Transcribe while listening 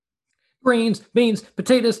Greens, beans,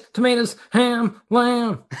 potatoes, tomatoes, ham,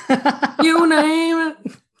 lamb. You name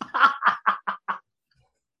it.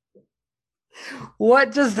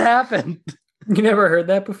 What just happened? You never heard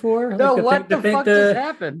that before? No, what the fuck just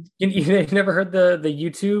happened? You never heard the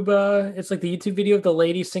YouTube? It's like the YouTube video of the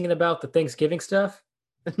lady singing about the Thanksgiving stuff.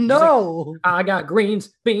 No, like, I got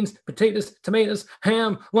greens, beans, potatoes, tomatoes,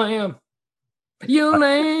 ham, lamb. You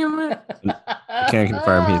name it. I can't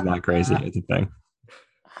confirm he's not crazy. It's a thing.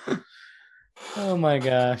 Oh my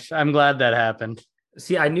gosh, I'm glad that happened.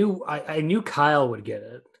 See, I knew Kyle would get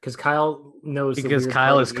it because Kyle knows. Because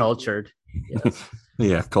Kyle is cultured. Yes.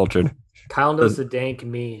 Yeah, cultured. Kyle knows the dank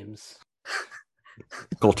memes.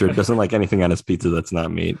 Cultured doesn't like anything on his pizza that's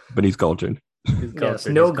not meat, but he's cultured. Yes,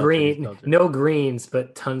 no greens,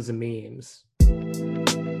 but tons of memes.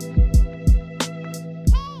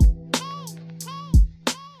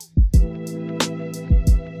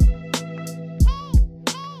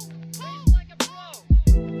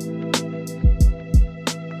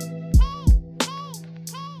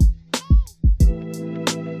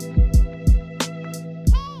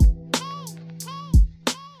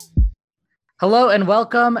 Hello and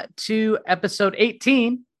welcome to episode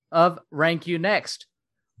 18 of Rank You Next.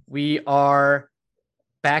 We are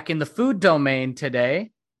back in the food domain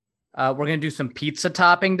today. We're going to do some pizza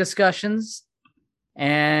topping discussions,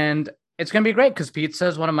 and it's going to be great because pizza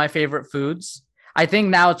is one of my favorite foods. I think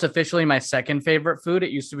now it's officially my second favorite food.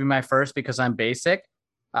 It used to be my first because I'm basic.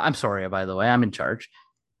 I'm sorry, by the way, I'm in charge,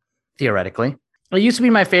 theoretically. It used to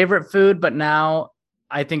be my favorite food, but now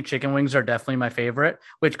I think chicken wings are definitely my favorite,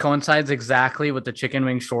 which coincides exactly with the chicken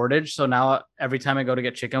wing shortage. So now every time I go to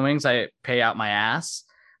get chicken wings, I pay out my ass,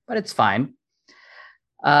 but it's fine.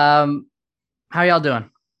 How y'all doing?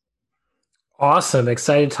 Awesome.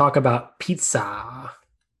 Excited to talk about pizza.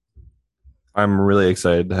 I'm really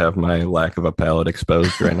excited to have my lack of a palate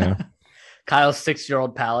exposed right now. Kyle's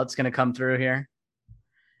 6-year-old palate's going to come through here.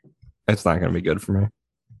 It's not going to be good for me.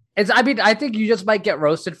 I think you just might get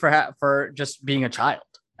roasted for just being a child.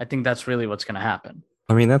 I think that's really what's going to happen.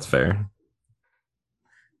 I mean, that's fair.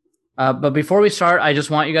 But before we start, I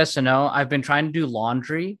just want you guys to know I've been trying to do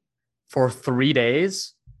laundry for 3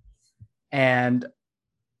 days. And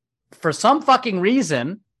for some fucking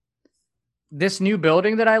reason, this new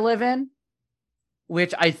building that I live in,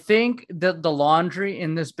 which I think that the laundry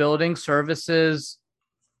in this building services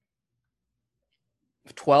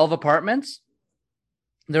 12 apartments.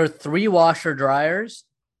 There are 3 washer dryers,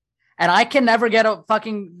 and I can never get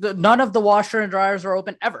none of the washer and dryers are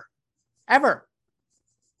open ever.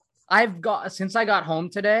 Since I got home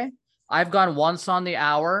today, I've gone once on the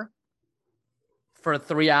hour for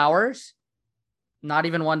 3 hours. Not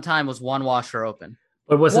even one time was one washer open.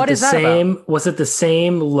 But was it the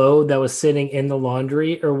same load that was sitting in the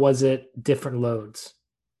laundry, or was it different loads?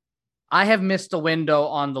 I have missed a window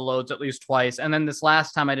on the loads at least twice. And then this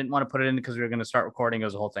last time I didn't want to put it in because we were going to start recording. It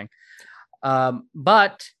was a whole thing.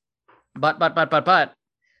 But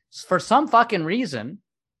for some fucking reason,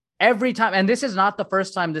 every time, and this is not the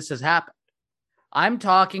first time this has happened. I'm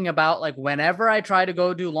talking about like whenever I try to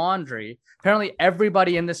go do laundry, apparently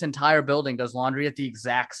everybody in this entire building does laundry at the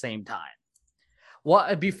exact same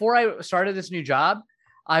time. Before I started this new job,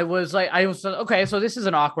 I was okay, so this is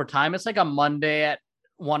an awkward time. It's like a Monday at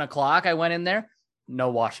 1:00. I went in there,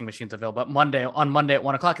 no washing machines available. But Monday at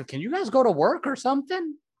 1:00, can you guys go to work or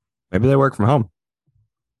something? Maybe they work from home.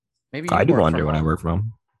 Maybe I do laundry when I work from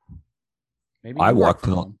home. Maybe I do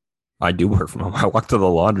work from home. I walk to the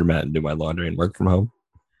laundromat and do my laundry and work from home.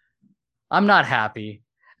 I'm not happy.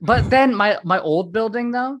 But then my old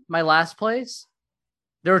building, though, my last place,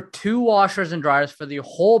 there are 2 washers and dryers for the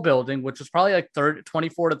whole building, which was probably like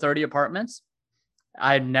 24 to 30 apartments.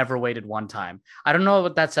 I never waited one time. I don't know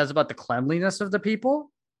what that says about the cleanliness of the people,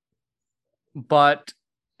 but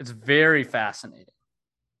it's very fascinating.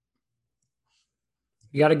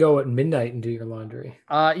 You got to go at midnight and do your laundry.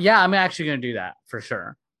 Yeah, I'm actually going to do that for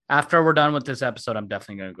sure. After we're done with this episode, I'm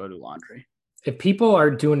definitely going to go do laundry. If people are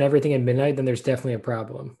doing everything at midnight, then there's definitely a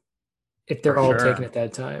problem. If they're all taking at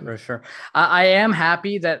that time. For sure. I am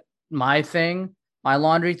happy that my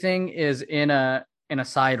laundry thing is in a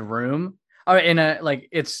side room. Or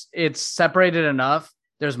it's separated enough.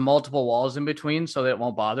 There's multiple walls in between so that it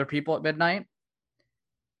won't bother people at midnight.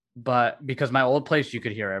 But because my old place, you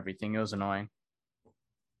could hear everything. It was annoying.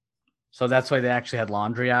 So that's why they actually had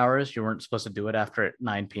laundry hours. You weren't supposed to do it after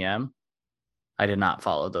 9 p.m. I did not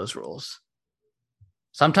follow those rules.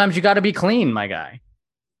 Sometimes you got to be clean, my guy.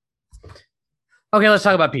 Okay, let's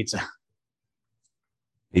talk about pizza.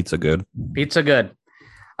 Pizza good. Pizza good.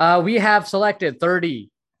 We have selected 30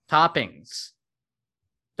 toppings,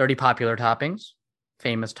 30 popular toppings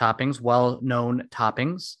famous toppings, well-known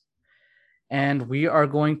toppings. And we are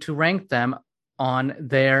going to rank them on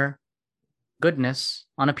their goodness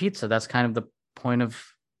on a pizza. That's kind of the point of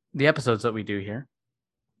the episodes that we do here.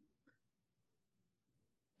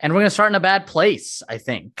 And we're going to start in a bad place, I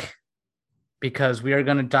think, because we are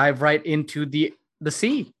going to dive right into the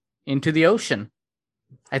sea, into the ocean.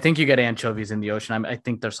 I think you get anchovies in the ocean. I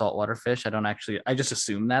think they're saltwater fish. I just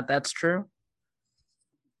assume that that's true.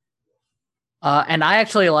 And I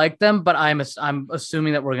actually like them, but I'm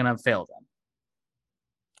assuming that we're going to fail them.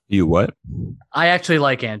 You what? I actually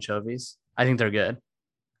like anchovies. I think they're good.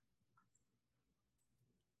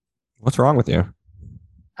 What's wrong with you?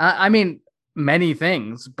 I mean, many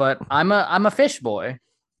things, but I'm a fish boy.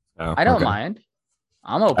 Oh, I don't okay. mind.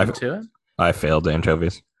 I'm open to it. I failed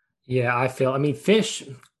anchovies. Yeah, I feel. I mean, fish.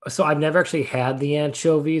 So I've never actually had the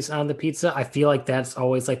anchovies on the pizza. I feel like that's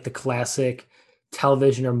always like the classic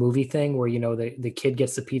television or movie thing where, the kid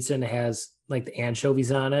gets the pizza and it has like the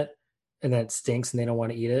anchovies on it and then it stinks and they don't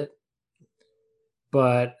want to eat it.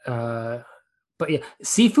 But yeah,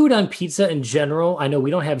 seafood on pizza in general. I know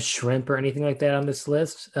we don't have shrimp or anything like that on this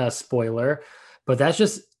list. Spoiler, but that's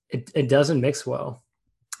just it doesn't mix well.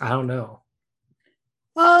 I don't know.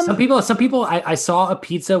 Some people. I saw a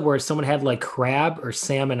pizza where someone had like crab or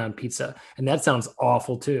salmon on pizza, and that sounds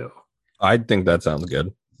awful too. I think that sounds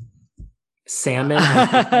good. Salmon, on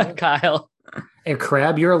pizza? Kyle, and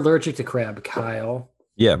crab. You're allergic to crab, Kyle.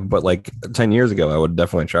 Yeah, but like 10 years ago, I would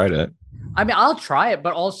definitely tried it. I mean, I'll try it,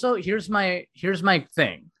 but also here's my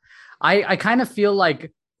thing. I kind of feel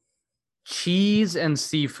like cheese and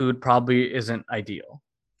seafood probably isn't ideal.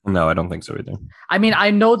 No, I don't think so either. I mean, I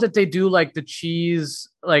know that they do like the cheese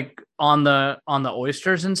like on the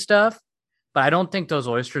oysters and stuff, but I don't think those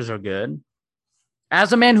oysters are good.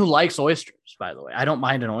 As a man who likes oysters, by the way, I don't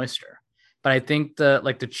mind an oyster, but I think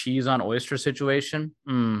the cheese on oyster situation.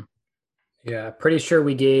 Yeah, pretty sure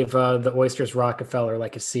we gave the oysters Rockefeller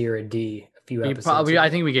like a C or a D a few episodes Probably, ago. I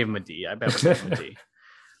think we gave him a D. I bet we gave him a D.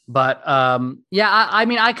 But yeah, I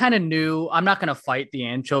mean, I kind of knew I'm not going to fight the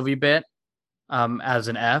anchovy bit as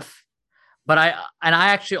an F, but I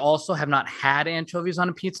actually also have not had anchovies on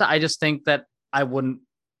a pizza. I just think that I wouldn't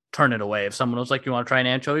turn it away if someone was like, "You want to try an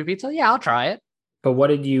anchovy pizza?" Yeah, I'll try it. But what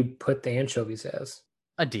did you put the anchovies as?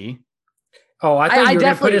 A D. Oh, I thought you were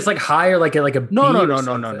going to put it as like higher, like a B no. or No.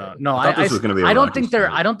 something. I thought this was going to be. I don't think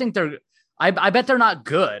they're. I bet they're not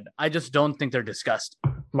good. I just don't think they're disgusting.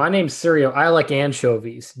 My name's Sirio. I like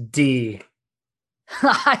anchovies. D.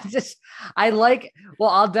 I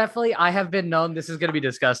have been known, this is going to be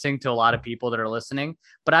disgusting to a lot of people that are listening,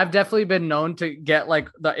 but I've definitely been known to get like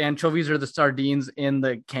the anchovies or the sardines in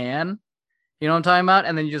the can. You know what I'm talking about?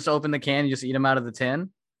 And then you just open the can, you just eat them out of the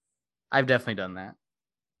tin. I've definitely done that.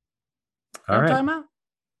 All right. Talking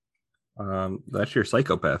about? That's your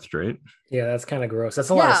psychopath trait. Yeah, that's kind of gross. That's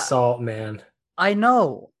a lot of salt, man. I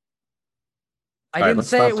know. I didn't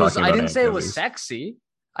say it was sexy.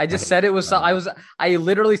 I just said it was. I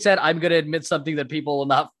literally said I'm going to admit something that people will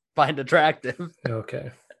not find attractive.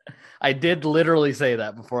 Okay. I did literally say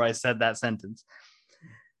that before I said that sentence.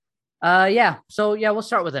 Yeah. So yeah, we'll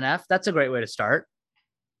start with an F. That's a great way to start.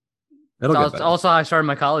 Also how I started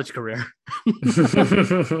my college career.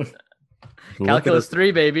 Calculus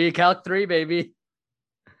 3, baby. Calc 3, baby.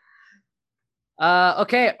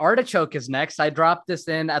 Okay, artichoke is next. I dropped this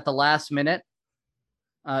in at the last minute.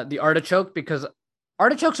 The artichoke, because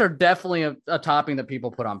artichokes are definitely a topping that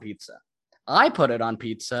people put on pizza. I put it on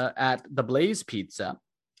pizza at the Blaze Pizza.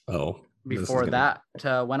 Oh, before that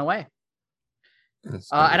went away. And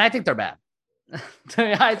I think they're bad.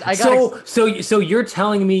 So you're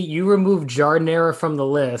telling me you removed giardiniera from the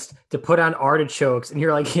list to put on artichokes, and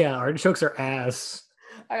you're like, yeah, artichokes are ass.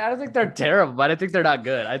 I don't think they're terrible, but I think they're not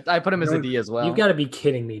good. I put them as a D as well. You've got to be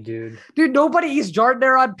kidding me, dude. Dude, nobody eats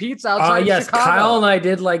giardiniera on pizza outside of Chicago. Kyle and I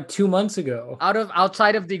did like 2 months ago.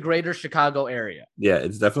 Outside of the greater Chicago area. Yeah,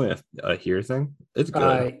 it's definitely a here thing. It's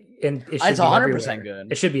good. And it's 100%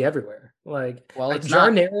 good. It should be everywhere. Like, well, it's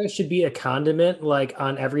giardiniera should be a condiment like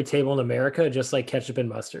on every table in America, just like ketchup and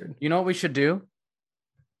mustard. You know what we should do?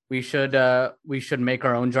 We should make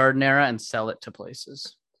our own giardiniera and sell it to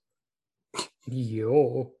places.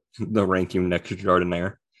 Yo, the rank you next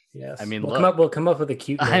giardiniera. Yes, I mean, we'll come up with a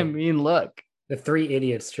cute name. I mean, look, the 3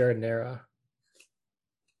 idiots giardiniera.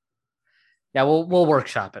 Yeah, we'll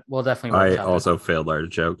workshop it. We'll definitely. I also failed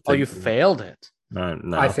artichoke. Oh, you failed it. No.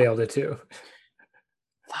 I failed it too.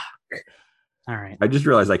 Fuck. All right. I just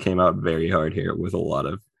realized I came out very hard here with a lot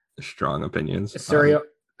of strong opinions. Sirio.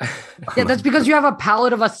 Yeah, that's because you have a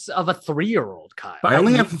palate of a 3-year-old, Kyle. I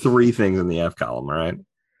only have 3 things in the F column, all right?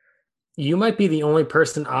 You might be the only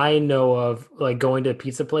person I know of like going to a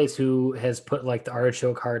pizza place who has put like the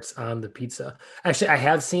artichoke hearts on the pizza. Actually, I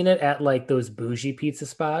have seen it at like those bougie pizza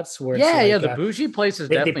spots where it's Yeah, like the bougie places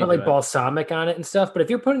they definitely put do like it. balsamic on it and stuff. But if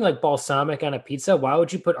you're putting like balsamic on a pizza, why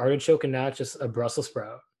would you put artichoke and not just a Brussels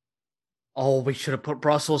sprout? Oh, we should have put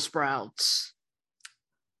Brussels sprouts.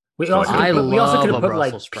 We So also I could I put we also could love have a put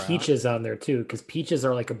Brussels like sprout. peaches on there too, because peaches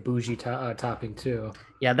are like a bougie topping too.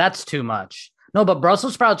 Yeah, that's too much. No, but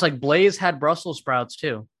Brussels sprouts, like Blaze had Brussels sprouts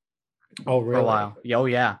too Oh, for a really? while. Oh,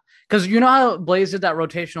 yeah. Because you know how Blaze did that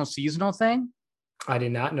rotational seasonal thing? I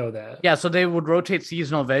did not know that. Yeah, so they would rotate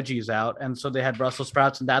seasonal veggies out. And so they had Brussels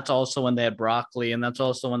sprouts, and that's also when they had broccoli, and that's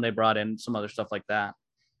also when they brought in some other stuff like that.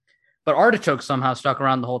 But artichokes somehow stuck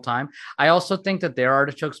around the whole time. I also think that their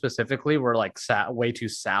artichokes specifically were like way too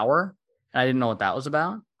sour. I didn't know what that was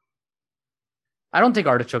about. I don't think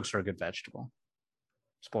artichokes are a good vegetable.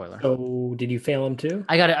 Spoiler. So, did you fail him too?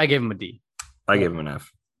 I got it. I gave him a D. I gave him an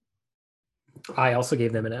F. I also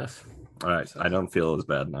gave them an F. All right, I don't feel as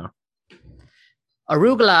bad now.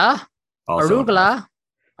 Arugula. Also, Arugula.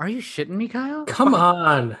 Are you shitting me, Kyle? Come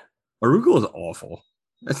on, arugula is awful.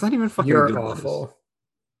 It's not even fucking you're good. awful.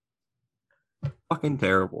 Fucking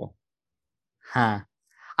terrible. Huh.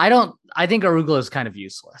 I think arugula is kind of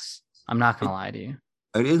useless. I'm not gonna lie to you.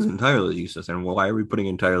 It is entirely useless. And why are we putting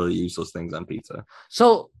entirely useless things on pizza?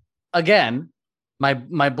 So again,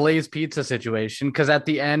 my Blaze pizza situation, because at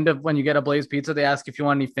the end of when you get a Blaze pizza, they ask if you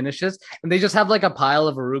want any finishes, and they just have like a pile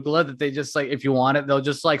of arugula that they just like, if you want it, they'll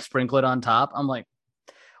just like sprinkle it on top. I'm like,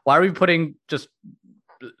 why are we putting just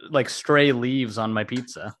like stray leaves on my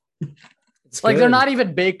pizza? It's Like they're good. not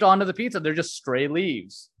even baked onto the pizza, they're just stray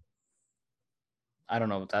leaves. I don't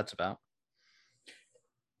know what that's about.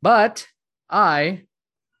 But I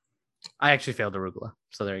actually failed arugula.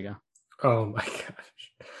 So there you go. Oh my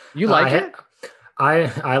gosh. You like I, it?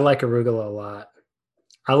 I like arugula a lot.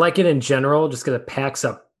 I like it in general just because it packs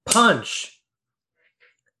a punch,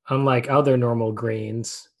 unlike other normal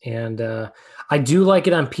greens. And I do like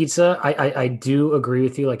it on pizza. I do agree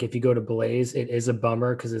with you. Like if you go to Blaze, it is a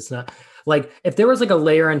bummer because it's not like if there was like a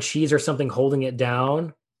layer on cheese or something holding it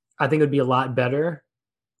down, I think it would be a lot better.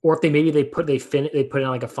 Or if they put in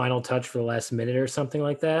like a final touch for the last minute or something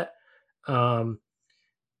like that. Um,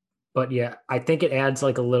 but yeah, I think it adds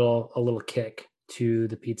like a little kick to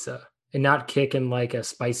the pizza, and not kick in like a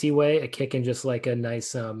spicy way, a kick in just like a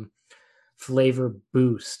nice flavor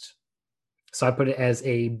boost. So I put it as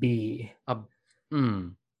a B.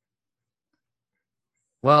 Mm.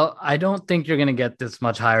 Well, I don't think you're gonna get this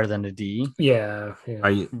much higher than a D, Yeah,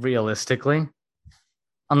 realistically,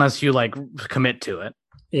 unless you like commit to it.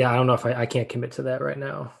 yeah. I don't know if I can't commit to that right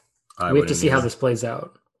now. We have to wouldn't see how either. this plays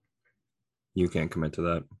out. You can't commit to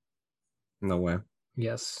that. No way.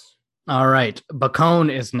 Yes. All right, bacon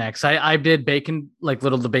is next. I did bacon, like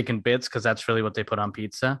the bacon bits, because that's really what they put on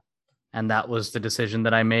pizza, and that was the decision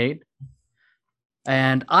that I made.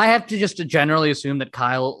 And I have to just generally assume that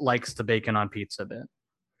Kyle likes the bacon on pizza bit.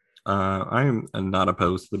 I'm not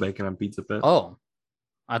opposed to the bacon on pizza bit. Oh,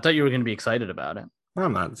 I thought you were going to be excited about it.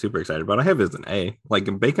 I'm not super excited, but I have it as an A.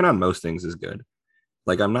 Like bacon on most things is good.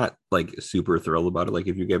 Like I'm not like super thrilled about it. Like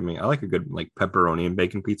if you give me, I like a good like pepperoni and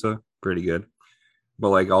bacon pizza, pretty good. But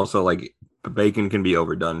like also like bacon can be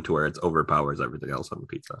overdone to where it overpowers everything else on the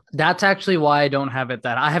pizza. That's actually why I don't have it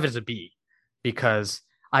that I have it as a B, because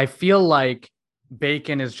I feel like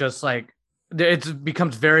bacon is just like it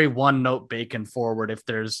becomes very one note bacon forward if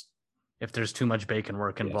there's too much bacon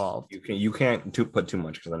work involved. Yes. You can't put too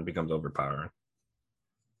much because then it becomes overpowering.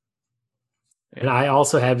 And I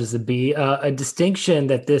also have as a B a distinction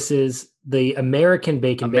that this is the American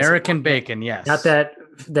bacon. American bacon, yes. Not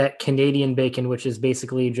that Canadian bacon, which is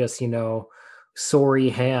basically just, sorry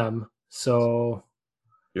ham. So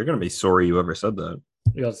You're gonna be sorry you ever said that.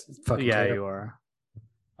 it's fucking Yeah, terrible. you are.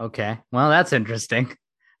 Okay. Well, that's interesting.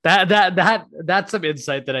 That's some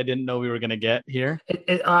insight that I didn't know we were gonna get here.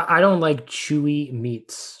 I don't like chewy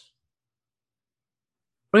meats.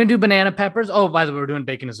 We're gonna do banana peppers. Oh, by the way, we're doing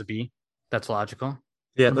bacon as a B. That's logical.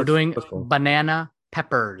 Yeah, We're doing that's cool. banana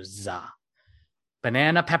peppers.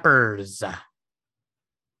 Banana peppers. I'm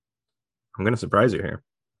gonna surprise you here.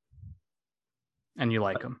 And you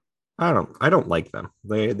like them. I don't like them.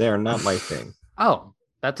 They are not my thing. Oh,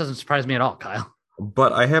 that doesn't surprise me at all, Kyle.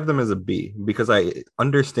 But I have them as a B because I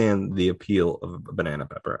understand the appeal of a banana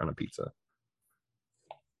pepper on a pizza.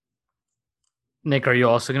 Nick, are you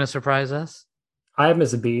also going to surprise us? I have them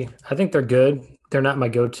as a B. I think they're good. They're not my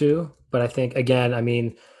go-to, but I think again,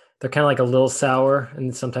 they're kind of like a little sour,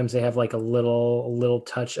 and sometimes they have like a little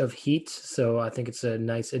touch of heat. So I think it's a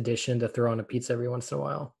nice addition to throw on a pizza every once in a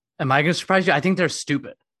while. Am I going to surprise you? I think they're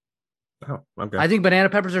stupid. Oh, okay. I think banana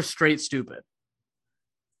peppers are straight stupid.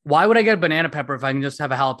 Why would I get a banana pepper if I can just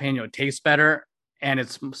have a jalapeno? It tastes better and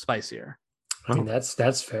it's spicier. I mean,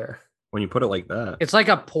 that's fair. When you put it like that, It's like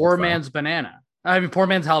a poor That's fine. man's banana. I mean, poor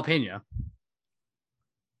man's jalapeno.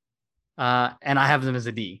 And I have them as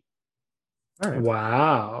a D. all right.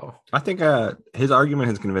 Wow. I think his argument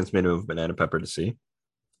has convinced me to move banana pepper to C.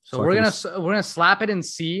 So So I we're can gonna slap it in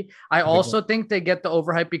C. I also think they get the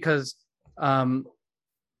overhype because,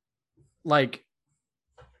 like,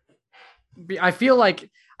 I feel like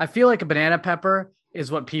a banana pepper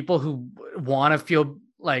is what people who want to feel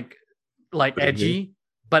like edgy,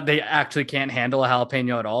 but they actually can't handle a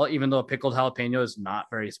jalapeno at all, even though a pickled jalapeno is not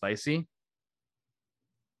very spicy.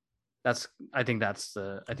 I think that's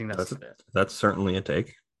the bit. That's certainly a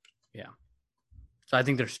take. Yeah. So I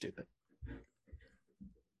think they're stupid.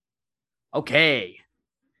 Okay.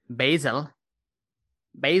 Basil.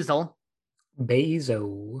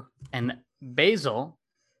 And basil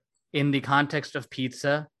in the context of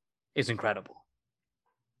pizza is incredible.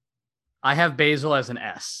 I have basil as an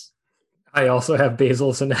S. I also have basil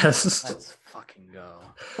as an S. Let's fucking go.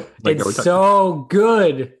 Like, It's so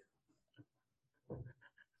good.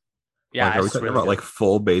 Yeah, like, are we it's talking really about good. like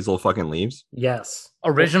full basil fucking leaves? Yes.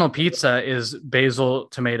 Original pizza is basil,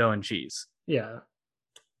 tomato, and cheese. Yeah.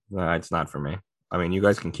 No, it's not for me. I mean, you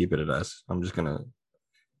guys can keep it at S. I'm just gonna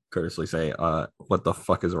courteously say, what the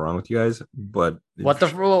fuck is wrong with you guys? But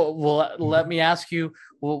well, let me ask you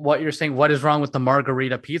what you're saying. What is wrong with the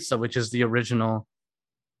margarita pizza, which is the original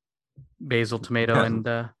basil, tomato, Yeah.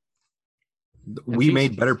 and we cheese.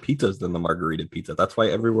 made better pizzas than the margarita pizza. That's why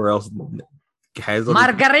everywhere else has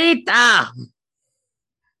margarita.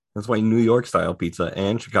 That's why New York style pizza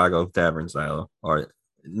and Chicago tavern style are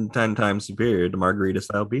 10 times superior to margarita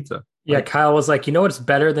style pizza. Yeah, Like, Kyle was like, you know what's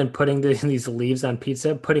better than putting these leaves on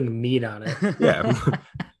pizza? Putting meat on it. yeah,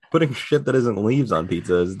 putting shit that isn't leaves on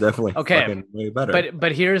pizza is definitely fucking way better.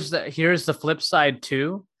 But here's the flip side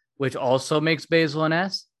too, which also makes basil an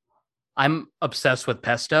S. I'm obsessed with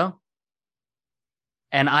pesto.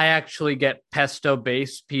 And I actually get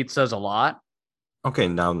pesto-based pizzas a lot. Okay,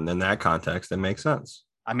 now in that context, it makes sense.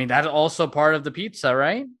 I mean, that's also part of the pizza,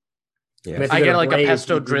 right? Yeah, If I you get go to like a Blaze,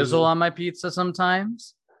 pesto you can drizzle do- on my pizza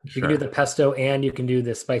sometimes. You can do the pesto and you can do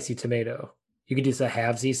the spicy tomato. You can do the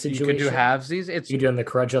halvesy situation. You could do halvesies. You can do on the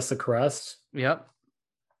crust, just the crust. Yep.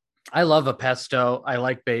 I love a pesto. I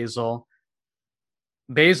like basil.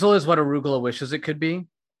 Basil is what arugula wishes it could be.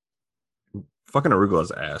 fucking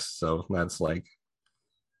arugula's ass. So that's like,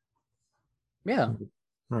 Yeah.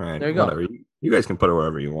 all right, There you go. whatever. You guys can put it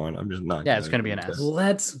wherever you want. I'm just not. Yeah, it's gonna be an S.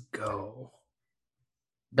 Let's go.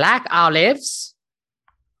 Black olives.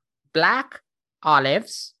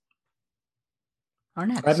 Are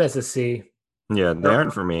next. I miss a C. Yeah, they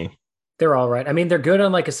aren't for me. They're all right. I mean, they're good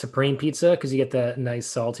on like a supreme pizza because you get that nice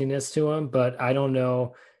saltiness to them. But I don't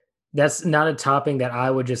know. That's not a topping that I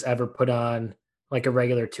would just ever put on like a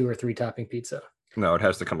regular 2 or 3 topping pizza. No, it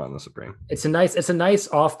has to come on the supreme. It's a nice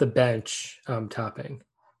off the bench topping.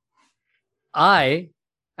 I,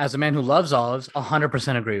 as a man who loves olives,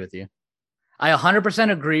 100% agree with you. I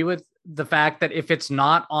 100% agree with the fact that if it's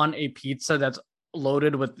not on a pizza that's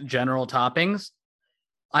loaded with general toppings,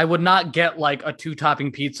 I would not get like a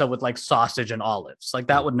 2-topping pizza with like sausage and olives. Like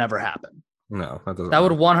that would never happen. No, that doesn't. That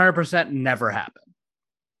would 100% never happen.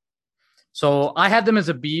 So I had them as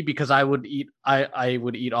a B because I would eat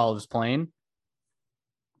olives plain.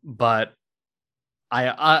 But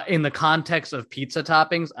I in the context of pizza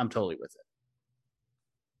toppings, I'm totally with it.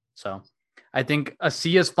 So I think a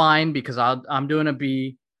C is fine because I'm doing a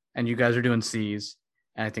B and you guys are doing C's,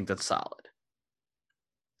 and I think that's solid.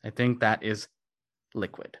 I think that is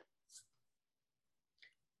liquid.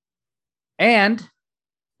 And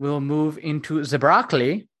we'll move into the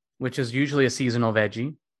broccoli, which is usually a seasonal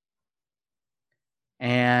veggie.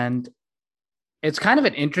 And it's kind of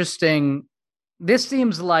an interesting, this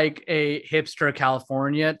seems like a hipster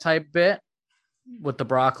California type bit with the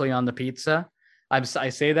broccoli on the pizza. I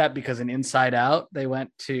say that because in Inside Out, they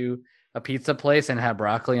went to a pizza place and had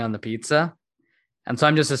broccoli on the pizza. And so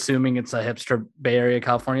I'm just assuming it's a hipster Bay Area,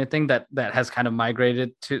 California thing that has kind of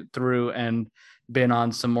migrated through and been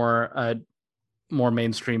on some more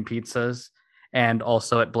mainstream pizzas, and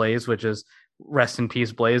also at Blaze, which is rest in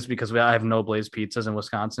peace Blaze, because I have no Blaze pizzas in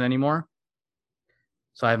Wisconsin anymore.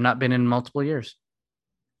 So I have not been in multiple years.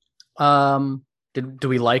 Do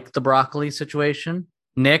we like the broccoli situation?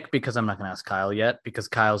 Nick, because I'm not going to ask Kyle yet, because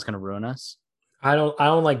Kyle's going to ruin us. I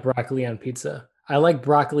don't like broccoli on pizza. I like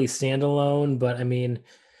broccoli standalone, but I mean,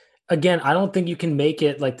 again, I don't think you can make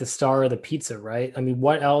it like the star of the pizza, right? I mean,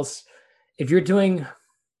 what else? If you're doing,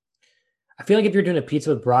 I feel like if you're doing a pizza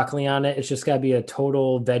with broccoli on it, it's just got to be a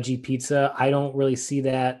total veggie pizza. I don't really see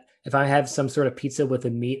that. If I have some sort of pizza with a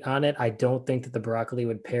meat on it, I don't think that the broccoli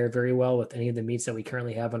would pair very well with any of the meats that we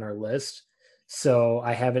currently have on our list. So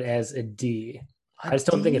I have it as a D. A I just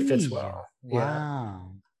don't think it fits D. well. Yeah.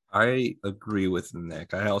 Wow. I agree with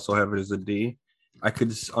Nick. I also have it as a D. I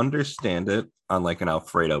could understand it on like an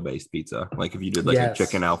Alfredo based pizza. Like if you did like a Yes.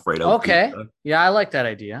 chicken Alfredo Okay. pizza Yeah, I like that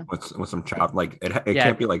idea. with some chopped, like it Yeah.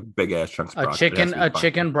 can't be like big ass chunks of A broccoli. It has chicken, to be a fine.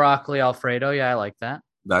 chicken broccoli Alfredo. Yeah, I like that.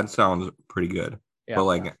 That sounds pretty good. Yeah. But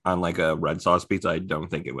like on like a red sauce pizza, I don't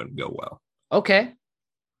think it would go well. Okay.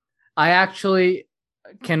 I actually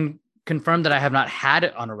can confirm that I have not had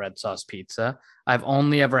it on a red sauce pizza. I've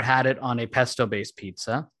only ever had it on a pesto based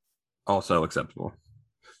pizza. Also acceptable.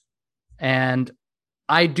 And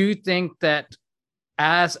I do think that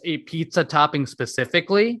as a pizza topping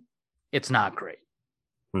specifically, it's not great.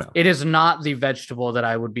 No. It is not the vegetable that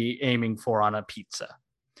I would be aiming for on a pizza.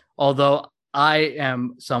 Although I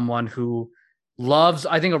am someone who loves,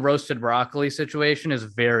 I think a roasted broccoli situation is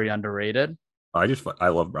very underrated. I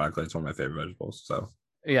love broccoli. It's one of my favorite vegetables. So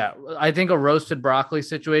Yeah, I think a roasted broccoli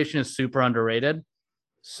situation is super underrated.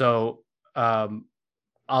 So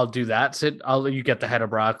I'll do that. You get the head of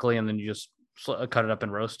broccoli and then you just cut it up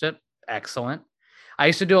and roast it. Excellent. I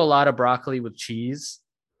used to do a lot of broccoli with cheese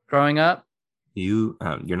growing up. you're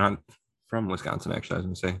not from Wisconsin, actually. I was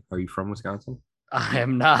gonna say, are you from Wisconsin? I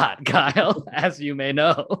am not, Kyle, as you may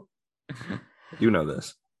know. You know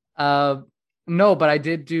this. No, but I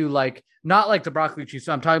did do like not like the broccoli cheese.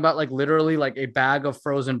 So I'm talking about like literally like a bag of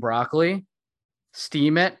frozen broccoli,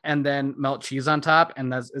 steam it, and then melt cheese on top,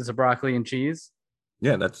 and that is a broccoli and cheese.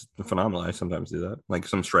 Yeah, that's phenomenal. I sometimes do that. Like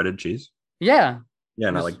some shredded cheese. Yeah. Yeah,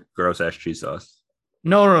 not Just- like gross ass cheese sauce.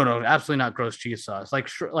 No, absolutely not gross cheese sauce. Like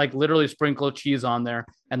literally sprinkle cheese on there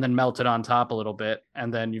and then melt it on top a little bit,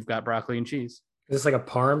 and then you've got broccoli and cheese. Is this like a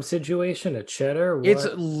parm situation, a cheddar? It's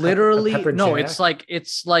What? literally Pepper no. jack?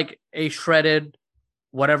 It's like a shredded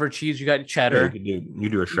whatever cheese you got Yeah, cheddar. you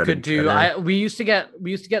do a You shredded could do. cheddar. We used to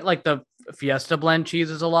get like the Fiesta blend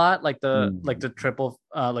cheeses a lot, like the triple,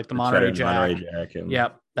 like the Monterey cheddar Jack. Monterey Jack and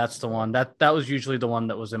Yep, that's the one. That was usually the one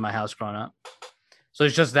that was in my house growing up. So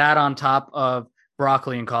it's just that on top of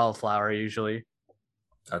broccoli and cauliflower usually,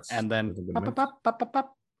 that's and then that's a good pop, mix. pop, pop, pop,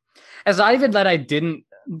 pop. As I even that I didn't.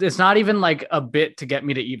 It's not even like a bit to get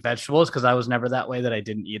me to eat vegetables because I was never that way that I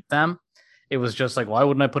didn't eat them. It was just like, why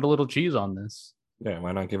wouldn't I put a little cheese on this? Yeah,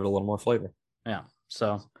 why not give it a little more flavor? Yeah.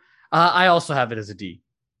 So I also have it as a D.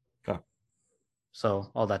 Okay.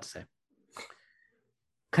 So all that to say.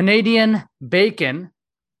 Canadian bacon.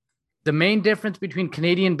 The main difference between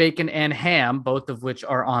Canadian bacon and ham, both of which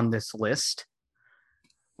are on this list,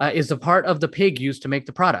 is the part of the pig used to make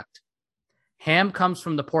the product. Ham comes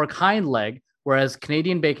from the pork hind leg, whereas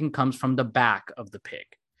Canadian bacon comes from the back of the pig.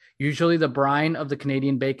 Usually the brine of the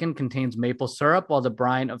Canadian bacon contains maple syrup, while the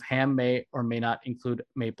brine of ham may or may not include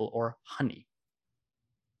maple or honey.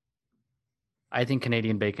 I think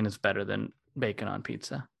Canadian bacon is better than bacon on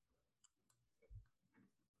pizza.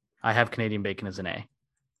 I have Canadian bacon as an A.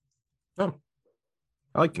 Oh,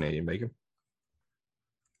 I like Canadian bacon.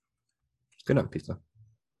 It's good on pizza.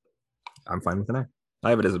 I'm fine with an A.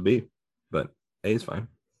 I have it as a B, but A is fine.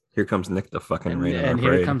 Here comes Nick the fucking rain on our And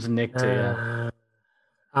here parade. comes Nick to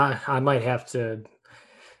I might have to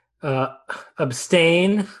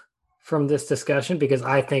abstain from this discussion because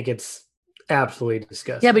I think it's absolutely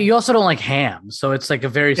disgusting. Yeah, but you also don't like ham, so it's like a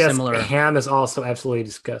very Yes, similar. ham is also absolutely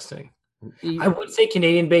disgusting. I would say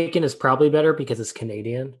Canadian bacon is probably better because it's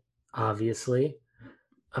Canadian, obviously.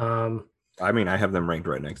 I mean, I have them ranked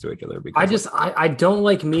right next to each other because I don't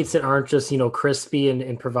like meats that aren't just crispy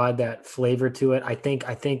and provide that flavor to it. I think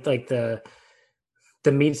like the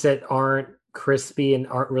meats that aren't crispy and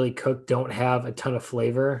aren't really cooked don't have a ton of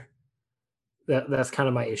flavor. That's kind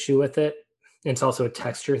of my issue with it. And it's also a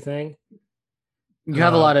texture thing. You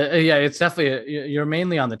have a lot of it's definitely you're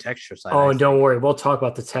mainly on the texture side. Oh, and don't worry, we'll talk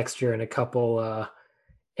about the texture in a couple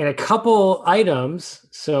items.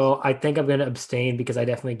 So I think I'm going to abstain because I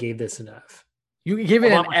definitely gave this an F. You give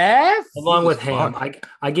it an F Along with fuck? ham.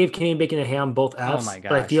 I gave Canadian bacon and ham both Fs. my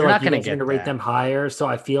But I gosh, feel you're like not gonna you guys are get going to rate that. them higher, so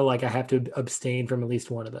I feel like I have to abstain from at least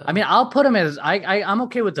one of them. I mean, I'll put them as I'm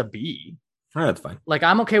okay with the B. that's fine. Like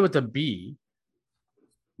I'm okay with the B,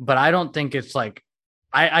 but I don't think it's like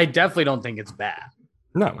I definitely don't think it's bad.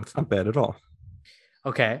 No, it's not bad at all.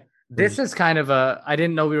 Okay. This is kind of I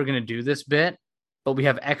didn't know we were going to do this bit, but we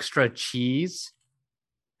have extra cheese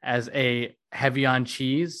as a heavy on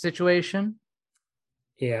cheese situation.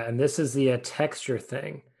 Yeah, and this is the texture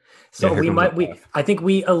thing. So Yeah, here comes the F. I think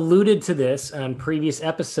we alluded to this on previous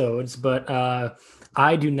episodes, but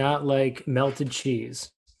I do not like melted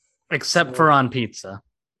cheese. Except for on pizza.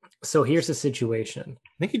 So here's the situation. I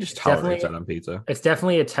think he just It's tolerates definitely that on pizza. it's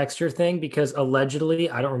definitely a texture thing because allegedly,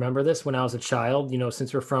 I don't remember this when I was a child.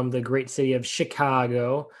 Since we're from the great city of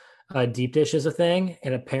Chicago, deep dish is a thing,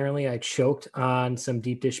 and apparently I choked on some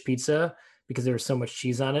deep dish pizza because there was so much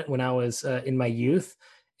cheese on it when I was in my youth,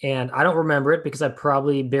 and I don't remember it because I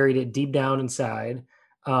probably buried it deep down inside.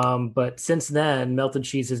 But since then, melted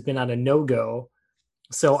cheese has been on a no go.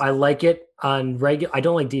 So I like it on regular. I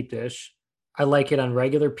don't like deep dish. I like it on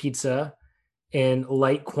regular pizza in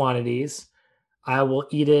light quantities. I will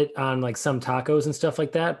eat it on like some tacos and stuff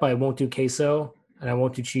like that, but I won't do queso and I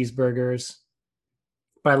won't do cheeseburgers.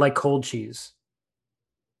 But I like cold cheese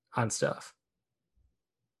on stuff.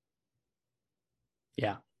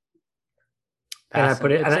 Yeah. And I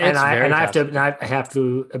put it, It's I have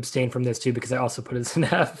to abstain from this too because I also put it as an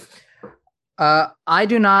F. I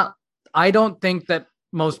don't think that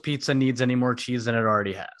most pizza needs any more cheese than it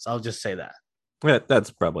already has. I'll just say that. Yeah, that's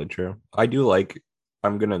probably true. I do like.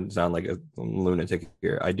 I'm gonna sound like a lunatic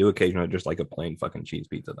here. I do occasionally just like a plain fucking cheese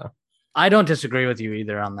pizza though. I don't disagree with you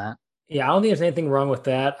either on that. Yeah, I don't think there's anything wrong with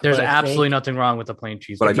that. There's but absolutely nothing wrong with a plain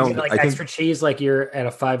cheese. But I pizza. don't like I think extra cheese, like you're at a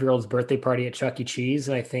 5-year-old's birthday party at Chuck E. Cheese,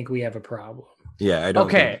 and I think we have a problem. Yeah, I don't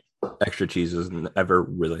Okay. think extra cheese is ever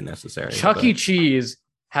really necessary. Chuck E. Cheese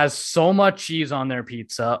has so much cheese on their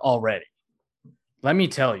pizza already. Let me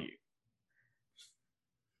tell you.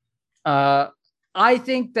 I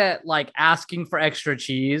think that like asking for extra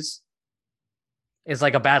cheese is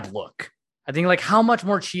like a bad look. I think like how much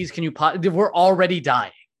more cheese can you we're already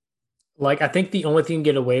dying. Like I think the only thing you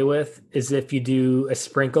get away with is if you do a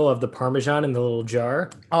sprinkle of the Parmesan in the little jar.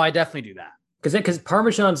 Oh, I definitely do that. Because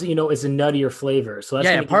Parmesan's, is a nuttier flavor. So that's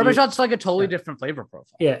yeah, Parmesan's like a totally different flavor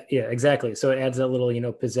profile. Yeah, exactly. So it adds that little,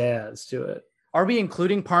 pizzazz to it. Are we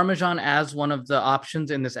including Parmesan as one of the options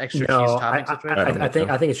in this extra cheese topping situation? I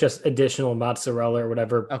think it's just additional mozzarella or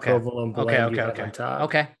whatever provolone blend you have on top.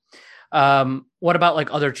 Okay. What about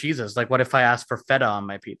like other cheeses? Like what if I asked for feta on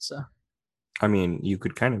my pizza? I mean, you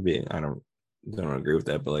could kind of be. I don't agree with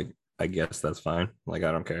that, but like I guess that's fine. Like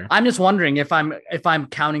I don't care. I'm just wondering if I'm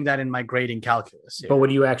counting that in my grading calculus here. But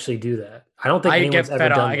would you actually do that? I don't think anyone's ever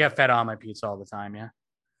done that. I get feta on my pizza all the time. Yeah.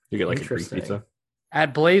 You get like a Greek pizza.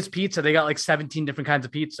 At Blaze Pizza, they got like 17 different kinds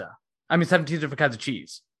of pizza. 17 different kinds of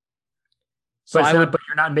cheese. So but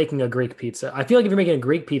you're not making a Greek pizza. I feel like if you're making a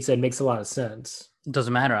Greek pizza, it makes a lot of sense. It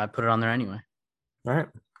doesn't matter. I put it on there anyway. All right.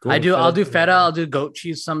 Cool. I'll do feta. I'll do goat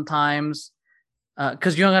cheese sometimes.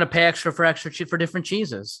 Because you don't got to pay extra for cheese for different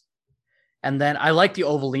cheeses. And then I like the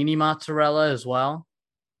Ovalini mozzarella as well.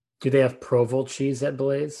 Do they have Provolone cheese at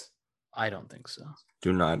Blaze? I don't think so.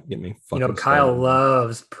 Do not get me fucking Kyle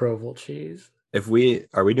loves Provolone cheese.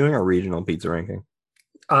 Are we doing a regional pizza ranking?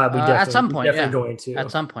 We definitely, at some point, definitely going to. At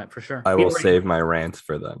some point, for sure. I will save my rants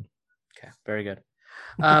for then. Okay, very good.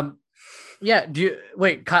 Yeah. Do you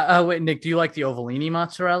wait, Nick? Do you like the Ovalini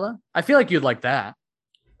mozzarella? I feel like you'd like that.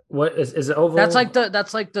 What is it? Oval? That's like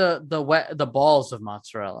the balls of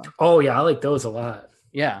mozzarella. Oh yeah, I like those a lot.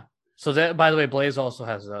 Yeah. So that, by the way, Blaze also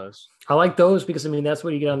has those. I like those because that's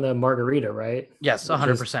what you get on the margarita, right? Yes,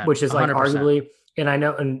 100%. Which is like 100%. arguably. And I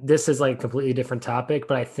know, and this is like a completely different topic,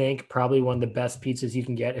 but I think probably one of the best pizzas you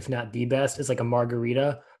can get, if not the best, is like a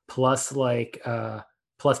margarita plus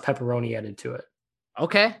pepperoni added to it.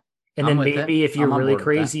 Okay. And then maybe if you're really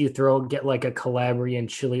crazy, you get like a Calabrian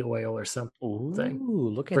chili oil or something. Ooh,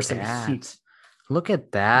 look at for that. Some heat. Look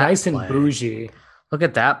at that. Nice and bougie. Look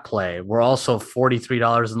at that play. We're also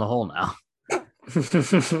 $43 in the hole now.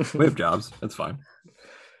 We have jobs. That's fine.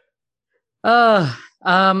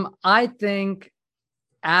 I think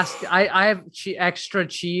I have extra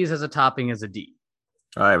cheese as a topping as a D.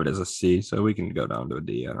 I have it as a C, so we can go down to a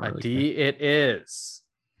D. I don't really D care. It is.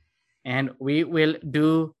 And we will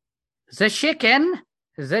do the chicken.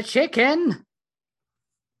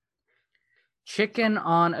 Chicken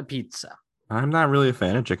on a pizza. I'm not really a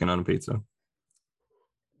fan of chicken on a pizza.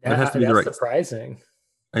 It has to be the right. Surprising.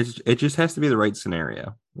 It just has to be the right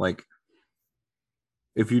scenario. Like,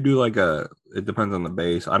 if you do it depends on the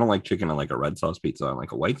base. I don't like chicken on like a red sauce pizza. On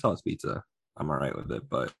like a white sauce pizza, I'm all right with it.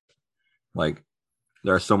 But like,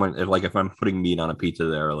 there are so many. If I'm putting meat on a pizza,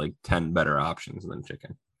 there are like 10 better options than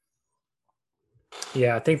chicken.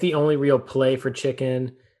 Yeah, I think the only real play for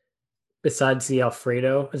chicken, besides the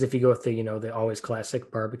Alfredo, is if you go with the always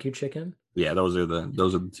classic barbecue chicken. Yeah, those are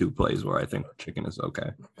the two plays where I think chicken is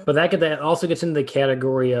okay. But that also gets into the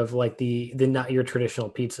category of like the not your traditional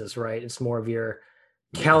pizzas, right? It's more of your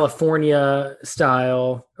California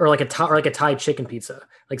style or like a Thai chicken pizza,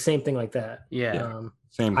 like same thing like that. Yeah,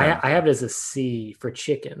 same. I have it as a C for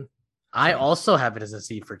chicken. I also have it as a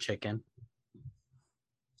C for chicken.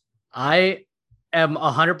 I am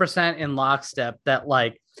 100% in lockstep that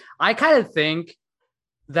like I kind of think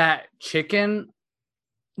that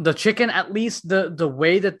the chicken, at least the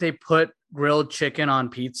way that they put grilled chicken on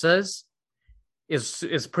pizzas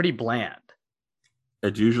is pretty bland.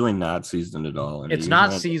 It's usually not seasoned at all. And It's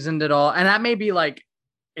not seasoned at all, and that may be like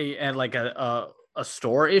a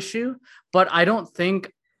store issue, but I don't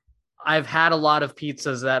think I've had a lot of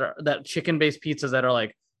pizzas that chicken based pizzas that are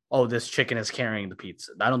like, oh, this chicken is carrying the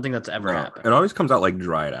pizza. I don't think that's ever happened. It always comes out like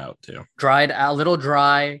dried out too. Dried out, a little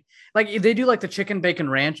dry. Like they do like the chicken bacon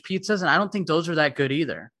ranch pizzas, and I don't think those are that good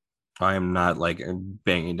either. I am not like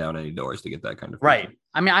banging down any doors to get that kind of pizza. Right.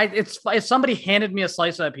 I mean, it's if somebody handed me a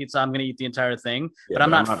slice of that pizza, I'm going to eat the entire thing, but I'm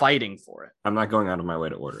not fighting for it. I'm not going out of my way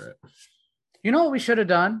to order it. You know what we should have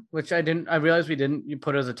done, which I didn't. I realized we didn't. You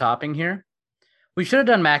put it as a topping here. We should have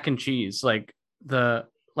done mac and cheese, like a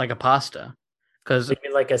pasta, because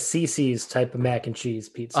like a CC's type of mac and cheese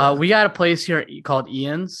pizza. We got a place here called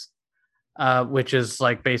Ian's, which is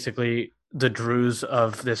like basically the Drews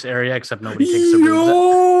of this area, except nobody takes the Drews.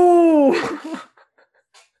 I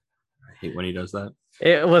hate when he does that.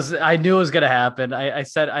 I knew it was gonna happen. I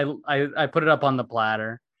said I put it up on the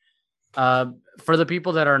platter. For the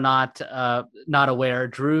people that are not aware,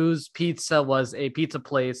 Drew's Pizza was a pizza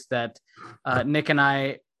place that Nick and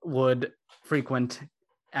I would frequent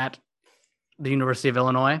at the University of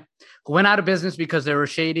Illinois, who went out of business because they were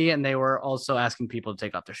shady and they were also asking people to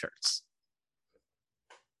take off their shirts.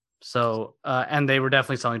 So, and they were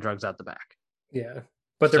definitely selling drugs out the back. Yeah.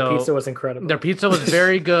 But their pizza was incredible. Their pizza was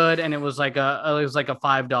very good, and it was like a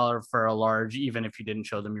 $5 for a large, even if you didn't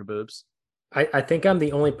show them your boobs. I think I'm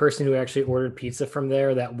the only person who actually ordered pizza from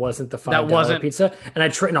there that wasn't the $5 pizza. And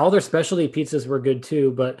and all their specialty pizzas were good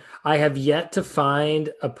too, but I have yet to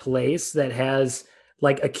find a place that has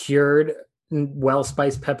like a cured,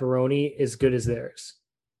 well-spiced pepperoni as good as theirs.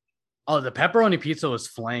 Oh, the pepperoni pizza was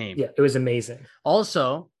flame. Yeah, it was amazing.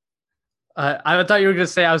 Also, I thought you were going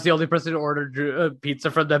to say I was the only person who ordered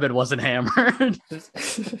pizza from them and wasn't hammered.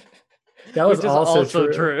 That was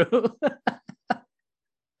also true.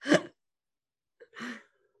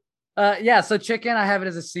 Yeah, so chicken, I have it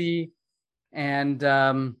as a C, and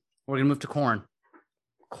we're gonna move to corn.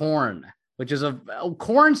 Corn, which is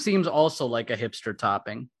corn seems also like a hipster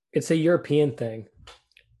topping. It's a European thing,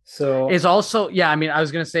 so it's also I mean, I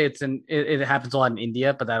was gonna say it happens a lot in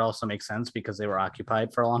India, but that also makes sense because they were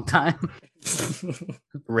occupied for a long time.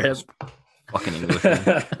 Rip, fucking English.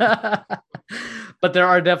 But there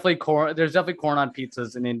are definitely corn. There's definitely corn on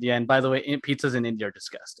pizzas in India, and by the way, pizzas in India are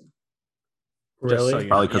disgusting. Really? So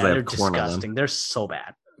probably because they're corn disgusting. on them. They're so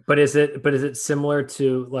bad. But is it similar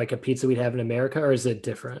to like a pizza we'd have in America, or is it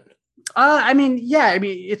different? I mean, yeah. I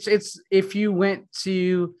mean, it's if you went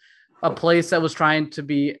to a place that was trying to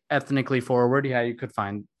be ethnically forward, yeah, you could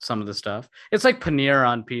find some of the stuff. It's like paneer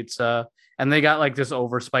on pizza, and they got like this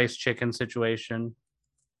overspiced chicken situation.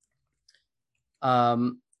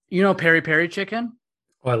 You know, peri peri chicken.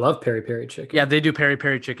 Oh, I love peri peri chicken. Yeah, they do peri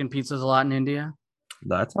peri chicken pizzas a lot in India.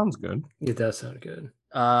 That sounds good. It does sound good.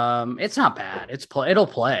 It's not bad. It'll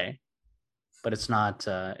play, but it's not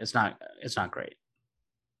great.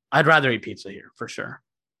 I'd rather eat pizza here for sure.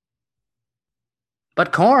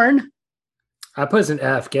 But corn, I put as an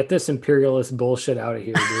F. Get this imperialist bullshit out of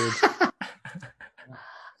here, dude.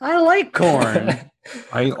 I like corn.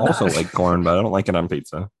 I also like corn, but I don't like it on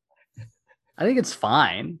pizza. I think it's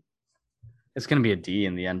fine. It's gonna be a D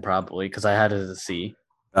in the end, probably, because I had it as a C.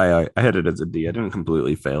 I had it as a D. I didn't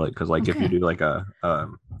completely fail it because, like, if you do like a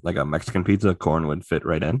Mexican pizza, corn would fit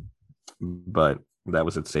right in. But that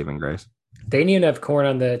was its saving grace. They need to have corn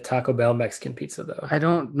on the Taco Bell Mexican pizza, though. I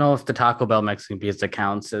don't know if the Taco Bell Mexican pizza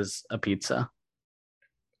counts as a pizza.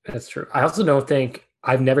 That's true. I also don't think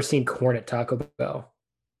I've never seen corn at Taco Bell.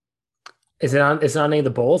 Is it on? Is it on any of the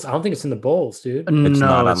bowls? I don't think it's in the bowls, dude. It's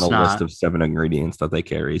not on the list of 7 ingredients that they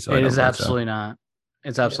carry. So it is absolutely not.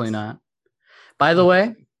 It's absolutely not. By the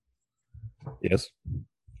way, yes,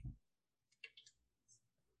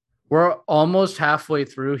 we're almost halfway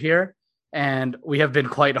through here, and we have been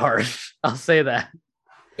quite harsh. I'll say that.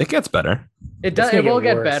 It gets better. It does. It will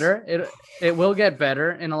get better. It will get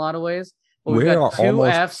better in a lot of ways. But we've got 2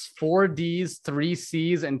 Fs, 4 Ds, 3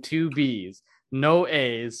 Cs, and 2 Bs. No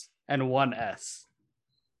As and 1 S.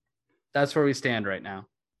 That's where we stand right now.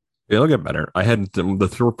 It'll get better. I had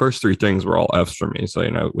the first 3 things were all Fs for me,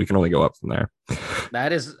 so we can only go up from there.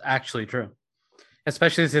 That is actually true,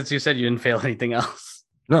 especially since you said you didn't fail anything else.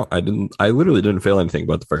 No, I didn't. I literally didn't fail anything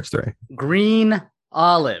but the first 3. Green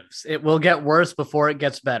olives. It will get worse before it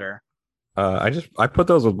gets better. I put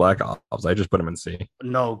those with black olives. I just put them in C.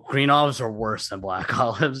 No, green olives are worse than black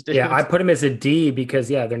olives, dude. Yeah, I put them as a D because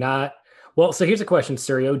they're not. Well, so here's a question,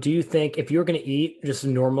 Sirio. Do you think if you were going to eat just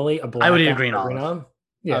normally a I black would eat a olive green or green olive. olive?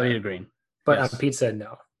 I would Yeah, eat a green. but on Yes. pizza,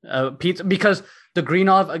 no. Pizza, because the green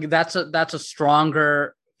olive, that's a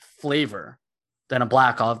stronger flavor than a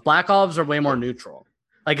black olive. Black olives are way more neutral.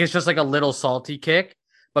 Like it's just like a little salty kick,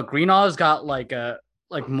 but green olives got like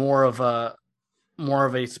more of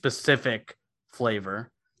a specific flavor,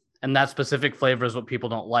 and that specific flavor is what people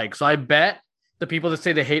don't like. So I bet the people that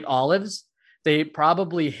say they hate olives, they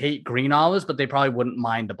probably hate green olives, but they probably wouldn't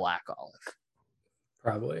mind a black olive.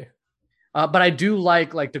 Probably. But I do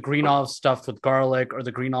like the green olive stuffed with garlic, or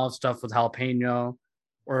the green olive stuffed with jalapeno,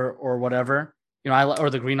 or whatever. Or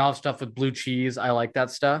the green olive stuff with blue cheese. I like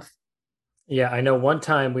that stuff. Yeah, I know one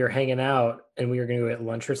time we were hanging out and we were going to go at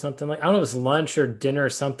lunch or something like I don't know if it was lunch or dinner or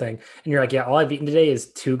something. And you're like, yeah, all I've eaten today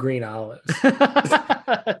is 2 green olives.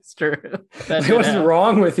 That's true. That Like, did what's happen.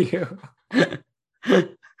 wrong with you?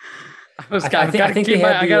 I think they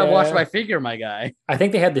had I gotta the wash my figure, my guy. I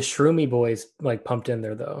think they had the Shroomy Boys like pumped in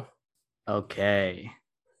there though. Okay,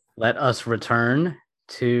 let us return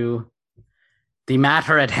to the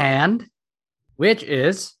matter at hand, which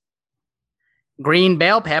is green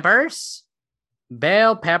bell peppers.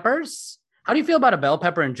 Bell peppers. How do you feel about a bell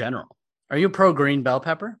pepper in general? Are you pro green bell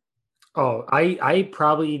pepper? Oh, I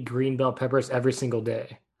probably eat green bell peppers every single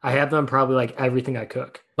day. I have them probably like everything I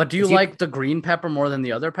cook. But do you It's like the green pepper more than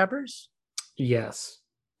the other peppers? Yes.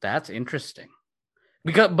 That's interesting.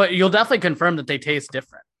 But you'll definitely confirm that they taste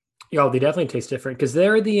different. Oh, they definitely taste different because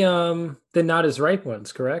they're the not as ripe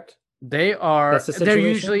ones, correct? They are. That's the They're situation?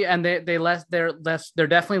 usually, and they less. They're less. They're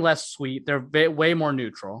definitely less sweet. They're way more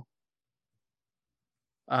neutral.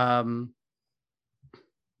 Um,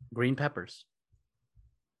 green peppers.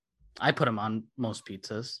 I put them on most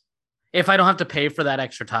pizzas. If I don't have to pay for that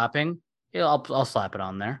extra topping, I'll slap it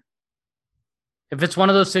on there. If it's one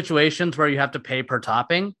of those situations where you have to pay per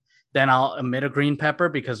topping, then I'll omit a green pepper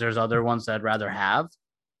because there's other ones that I'd rather have.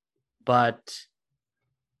 But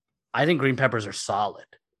I think green peppers are solid.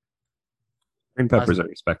 Green peppers are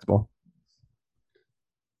respectable.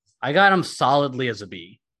 I got them solidly as a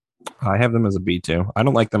B. I have them as a B too. I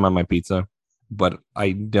don't like them on my pizza, but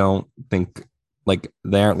I don't think like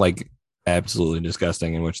they aren't like absolutely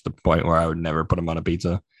disgusting. In which the point where I would never put them on a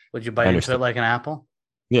pizza. Would you bite into it like an apple?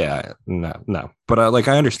 Yeah, no. But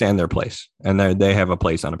I understand their place, and they have a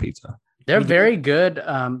place on a pizza. They're very good.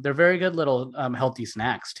 They're very good little healthy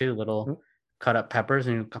snacks too. Little cut up peppers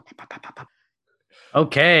and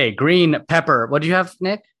okay, green pepper. What do you have,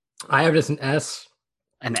 Nick? I have just an S.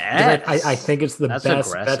 An S. I think it's the That's best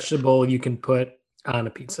aggressive. vegetable you can put on a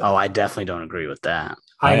pizza. Oh, I definitely don't agree with that.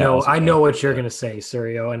 I know also what you're gonna say,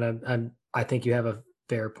 Sirio, and I think you have a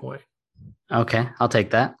fair point. Okay, I'll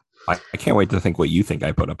take that. I can't wait to think what you think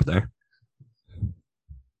I put up there.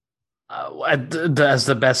 As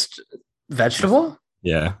the best vegetable?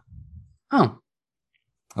 Yeah. Oh,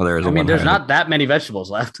 There's. I mean, there's not that many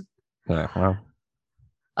vegetables left. Yeah,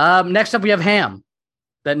 well. Next up, we have ham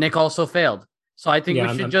that Nick also failed. So I think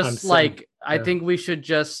Yeah, we should I'm just saying, I think we should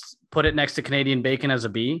just put it next to Canadian bacon as a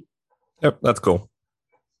B. Yep, that's cool.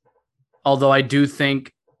 Although I do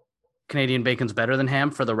think Canadian bacon's better than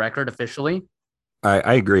ham for the record officially.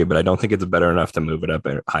 I agree, but I don't think it's better enough to move it up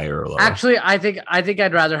higher or lower. Actually, I think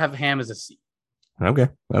I'd rather have ham as a C. Okay,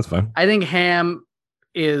 that's fine. I think ham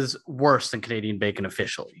is worse than Canadian bacon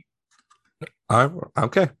officially.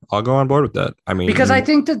 Okay, I'll go on board with that. I mean, Because I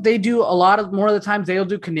think that they do a lot of more of the times they'll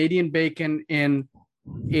do Canadian bacon in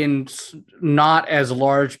not as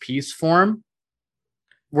large piece form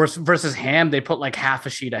versus ham. They put like half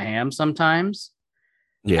a sheet of ham sometimes.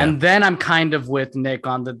 yeah, And then I'm kind of with Nick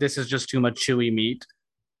on that. This is just too much chewy meat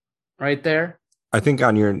right there. I think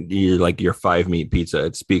on your 5 meat pizza,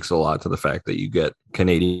 it speaks a lot to the fact that you get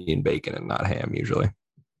Canadian bacon and not ham usually.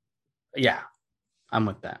 Yeah, I'm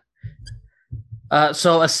with that.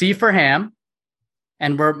 So a C for ham,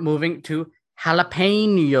 and we're moving to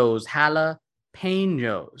jalapenos.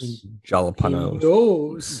 Jalapenos.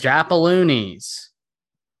 Those Japaloonies.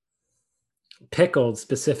 pickled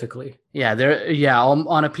specifically. Yeah,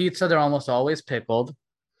 on a pizza they're almost always pickled.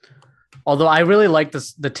 Although I really like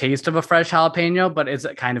the taste of a fresh jalapeno, but it's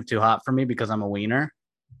kind of too hot for me because I'm a wiener,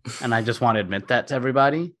 and I just want to admit that to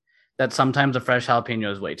everybody that sometimes a fresh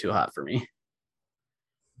jalapeno is way too hot for me.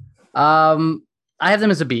 I have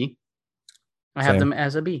them as a B. I have Same. them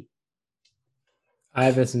as a B. I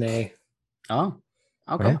have as an A. Oh,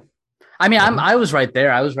 okay. Yeah. I mean, I was right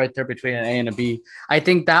there. I was right there between an A and a B. I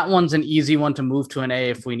think that one's an easy one to move to an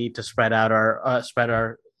A if we need to spread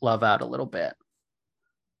our love out a little bit.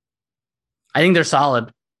 I think they're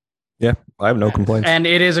solid. Yeah, I have no complaints. And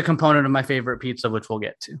it is a component of my favorite pizza, which we'll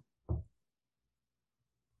get to.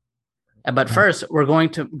 But first, we're going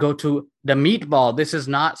to go to the meatball. This is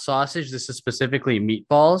not sausage. This is specifically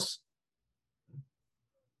meatballs,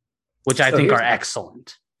 which I think are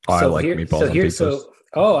excellent. Oh, I like meatballs on pizzas.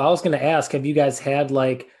 I was going to ask, have you guys had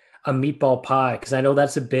like a meatball pie? Because I know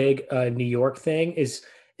that's a big New York thing. It's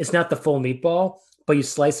not the full meatball, but you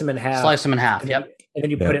slice them in half. Yep. And then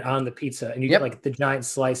you put it on the pizza, and you get like the giant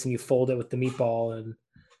slice, and you fold it with the meatball. And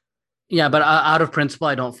yeah, but out of principle,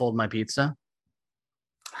 I don't fold my pizza.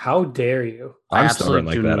 How dare you? I'm stubborn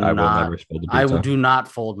like that. I will never fold the pizza. I do not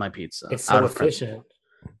fold my pizza. It's so efficient.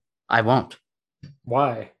 I won't.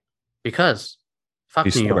 Why? Because fuck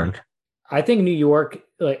New York. I think New York,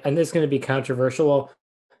 and this is going to be controversial. Well,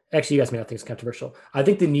 actually, you guys may not think it's controversial. I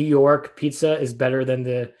think the New York pizza is better than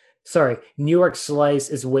New York slice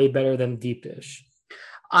is way better than deep dish.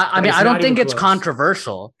 I mean, I don't think it's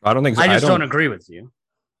controversial. I don't think so. I just don't agree with you.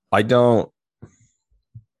 I don't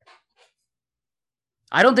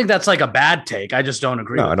think that's like a bad take. I just don't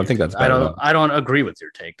agree. No, I don't think that's bad. I don't agree with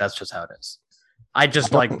your take. That's just how it is. I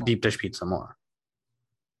just like deep dish pizza more.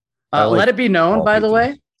 Let it be known, by the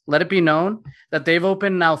way, that they've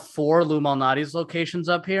opened now 4 Lou Malnati's locations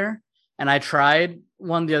up here. And I tried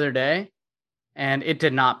one the other day and it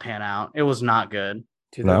did not pan out. It was not good.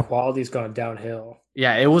 Dude, the quality's gone downhill.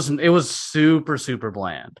 Yeah, it was super, super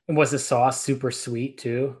bland. And was the sauce super sweet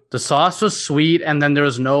too? The sauce was sweet, and then there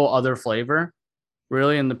was no other flavor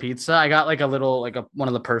really in the pizza. I got one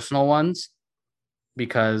of the personal ones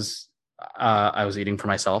because I was eating for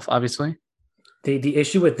myself, obviously. The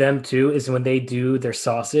issue with them too is when they do their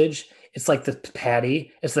sausage, it's like the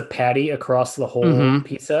patty. It's the patty across the whole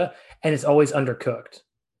pizza, and it's always undercooked.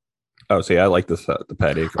 Oh, see, I like the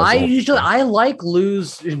patty. I like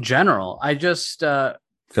Lou's in general. I just because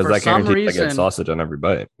I guarantee I get sausage on every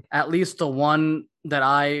bite. At least the one that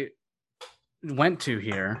I went to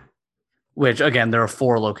here, which again there are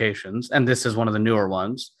 4 locations, and this is one of the newer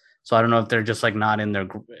ones. So I don't know if they're just like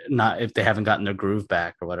if they haven't gotten their groove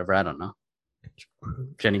back or whatever. I don't know.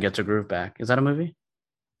 Jenny Gets Her Groove Back. Is that a movie?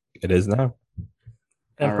 It is now.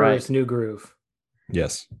 Emperor's New Groove.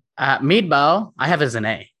 Yes. Meatball, I have as an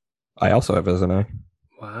A. I also have as an A.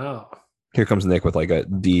 Wow. Here comes Nick with like a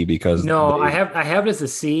D because I have it as a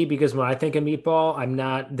C because when I think of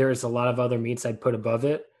meatball, there's a lot of other meats I'd put above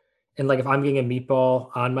it. And like if I'm getting a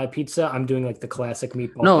meatball on my pizza, I'm doing like the classic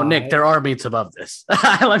meatball. No, pie. Nick, there are meats above this.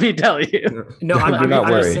 Let me tell you. No, I'm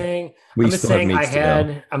just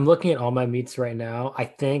saying I'm looking at all my meats right now. I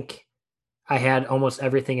think I had almost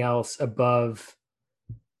everything else above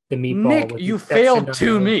the meatball. Nick, you failed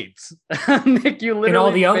 2 meats. Nick, you literally and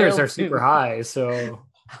all the others are super high. So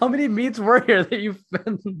how many meats were here that you've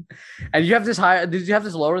been? And you have this high? Did you have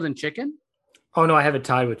this lower than chicken? Oh no, I have it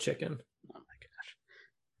tied with chicken. Oh my gosh!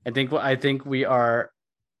 I think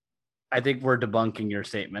we're debunking your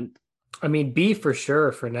statement. I mean, B for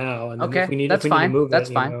sure for now. And then okay, if we need to move that's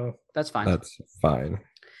it, fine. That's fine. That's fine.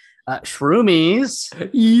 Shroomies.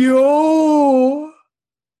 Yo.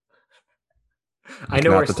 I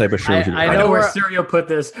know where the type of shrooms I know where Serial put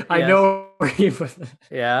this. Yes. I know where he put this.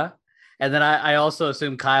 Yeah. And then I also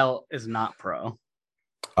assume Kyle is not pro.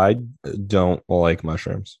 I don't like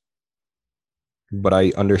mushrooms. But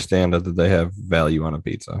I understand that they have value on a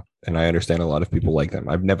pizza. And I understand a lot of people like them.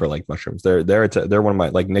 I've never liked mushrooms. They're one of my,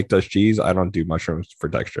 like Nick does cheese. I don't do mushrooms for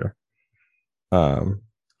texture. For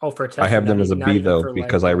texture. I have them as a B though,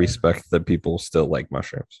 because I respect that people still like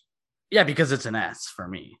mushrooms. Yeah, because it's an S for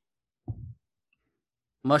me.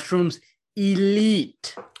 Mushrooms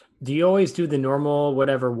elite. Do you always do the normal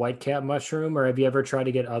whatever white cat mushroom, or have you ever tried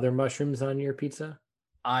to get other mushrooms on your pizza?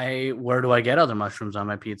 Where do I get other mushrooms on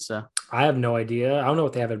my pizza? I have no idea. I don't know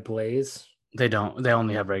what they have at Blaze. They don't. They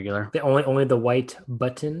only have regular. They only the white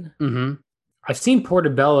button. Mm-hmm. I've seen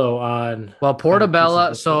portobello on. Well,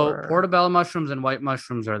 portobello. So portobello mushrooms and white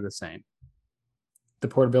mushrooms are the same. The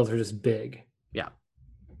portobellos are just big. Yeah,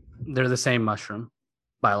 they're the same mushroom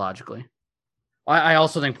biologically. I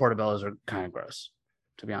also think portobellos are kind of gross,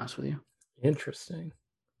 to be honest with you. Interesting.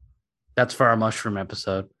 That's for our mushroom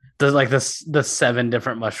episode. There's like the 7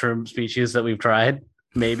 different mushroom species that we've tried,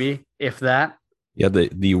 maybe, if that. Yeah,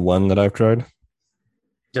 the one that I've tried.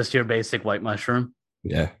 Just your basic white mushroom.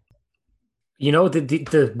 Yeah. You know,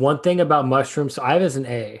 the one thing about mushrooms, so I have as an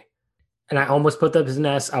A, and I almost put that as an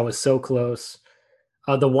S. I was so close.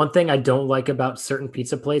 The one thing I don't like about certain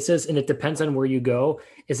pizza places, and it depends on where you go,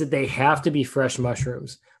 is that they have to be fresh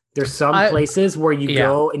mushrooms. There's some places where you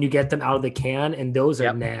go and you get them out of the can, and those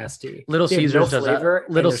are nasty. Little Caesars does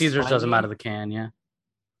them out of the can, yeah.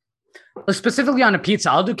 But specifically on a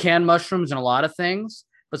pizza, I'll do canned mushrooms and a lot of things,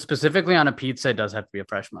 but specifically on a pizza, it does have to be a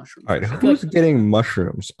fresh mushroom. All right, who's getting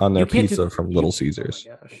mushrooms on their pizza from Little Caesars?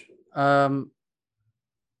 Oh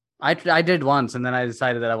my gosh. I did once, and then I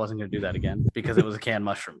decided that I wasn't going to do that again because it was a canned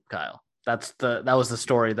mushroom, Kyle. That was the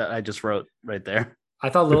story that I just wrote right there. I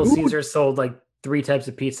thought Little Caesars sold like 3 types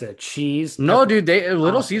of pizza: cheese. No, dude,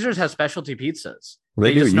 Little Caesars has specialty pizzas.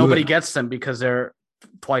 Nobody gets them because they're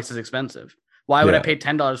twice as expensive. Why would I pay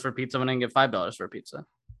 $10 for pizza when I can get $5 for a pizza?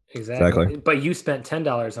 Exactly. But you spent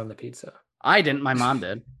 $10 on the pizza. I didn't. My mom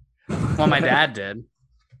did. Well, my dad did.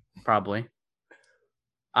 Probably.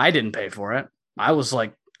 I didn't pay for it. I was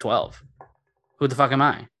like 12. Who the fuck am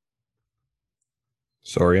I?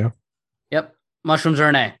 Soria. Yep. Mushrooms are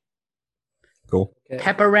an A. Cool. Okay.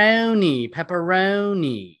 Pepperoni.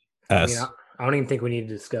 S. I don't even think we need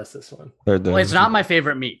to discuss this one. Well, it's not my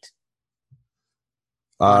favorite meat.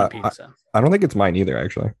 On pizza. I don't think it's mine either,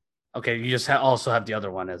 actually. Okay, you just also have the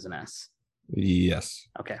other one as an S. Yes.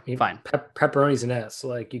 Okay, fine. Pepperoni's an S.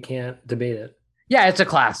 Like, you can't debate it. Yeah, it's a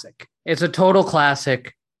classic. It's a total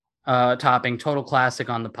classic topping, total classic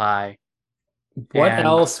on the pie. What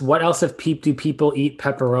else do people eat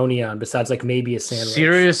pepperoni on besides like maybe a sandwich?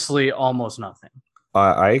 Seriously, almost nothing.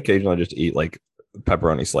 I occasionally just eat like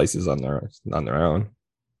pepperoni slices on their own.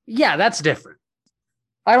 Yeah, that's different.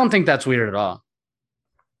 I don't think that's weird at all.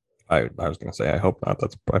 I was gonna say I hope not.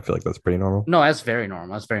 I feel like that's pretty normal. No, that's very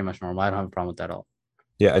normal. That's very much normal. I don't have a problem with that at all.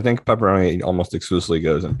 Yeah, I think pepperoni almost exclusively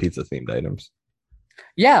goes in pizza themed items.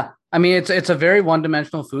 Yeah, I mean it's a very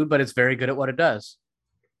one-dimensional food, but it's very good at what it does.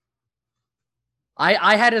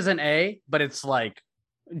 I had it as an A, but it's like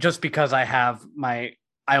just because I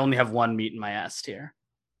only have one meat in my S tier.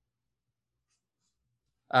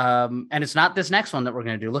 And it's not this next one that we're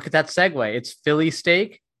gonna do. Look at that segue. It's Philly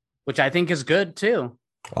steak, which I think is good too.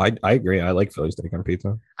 I agree. I like Philly steak on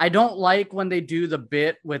pizza. I don't like when they do the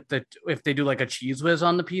bit with if they do like a cheese whiz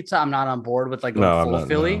on the pizza. I'm not on board with like going full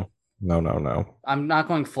Philly. No. I'm not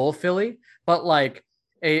going full Philly, but like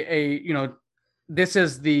this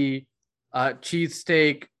is the cheese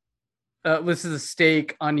steak. This is a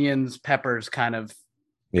steak, onions, peppers kind of.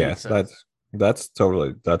 Yes, yeah, that's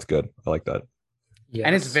good. I like that. Yeah,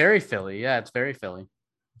 and it's very Philly. Yeah, it's very Philly.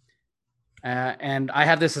 And I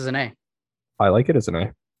have this as an A. I like it as an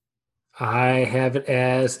A. I have it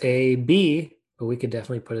as a B, but we could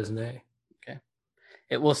definitely put it as an A. Okay.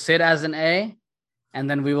 It will sit as an A, and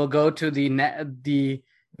then we will go to the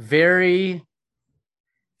very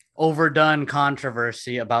overdone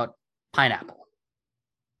controversy about pineapple.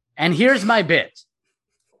 And here's my bit.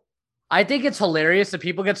 I think it's hilarious that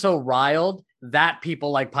people get so riled that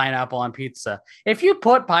people like pineapple on pizza. If you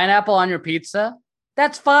put pineapple on your pizza,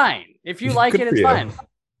 that's fine. If you like it, it's fine.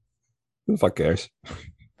 Who the fuck cares?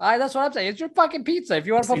 That's what I'm saying. It's your fucking pizza. If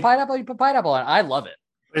you want to put pineapple, you put pineapple on it. I love it.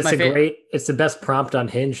 It's the best prompt on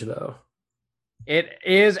Hinge, though. It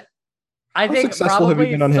is. I think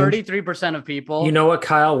probably 33% of people. You know what,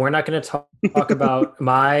 Kyle? We're not going to talk about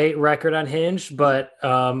my record on Hinge, but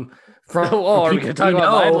are we going to talk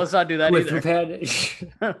about mine? Let's not do that either.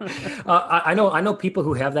 I know people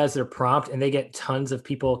who have that as their prompt, and they get tons of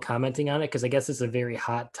people commenting on it because I guess it's a very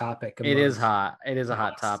hot topic. It is hot. It is a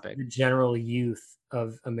hot topic. The general youth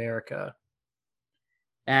of America.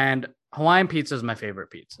 And Hawaiian pizza is my favorite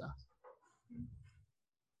pizza.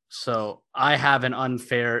 So I have an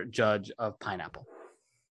unfair judge of pineapple.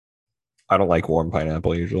 I don't like warm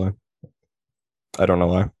pineapple usually. I don't know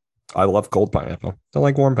why. I love cold pineapple. Don't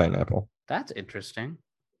like warm pineapple. That's interesting.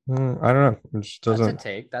 I don't know. It just doesn't. That's a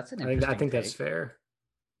take. That's an interesting I think take. That's fair.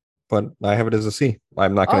 But I have it as a C.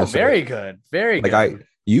 I'm not going to say. Very good. Very good.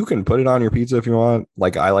 You can put it on your pizza if you want.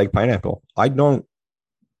 Like, I like pineapple. I don't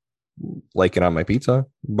like it on my pizza,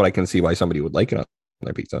 but I can see why somebody would like it on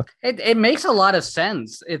their pizza. It makes a lot of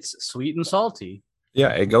sense. It's sweet and salty. Yeah,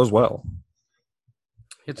 it goes well.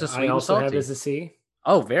 It's a sweet I also and salty. have it as a C.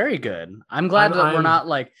 Oh, very good. I'm glad that we're not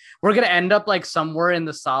like, we're going to end up like somewhere in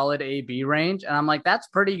the solid A-B range. And I'm like, that's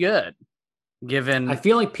pretty good. Given I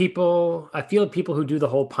feel like people who do the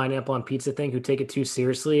whole pineapple on pizza thing, who take it too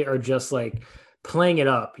seriously, are just like playing it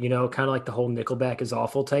up, kind of like the whole Nickelback is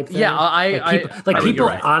awful type thing. Yeah, people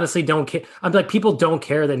honestly don't care. I'm like, people don't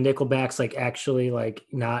care that Nickelback's like actually like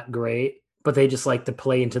not great, but they just like to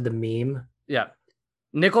play into the meme. Yeah.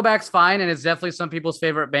 Nickelback's fine, and it's definitely some people's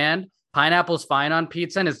favorite band. Pineapple's fine on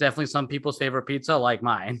pizza, and it's definitely some people's favorite pizza, like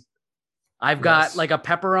mine. I've got like a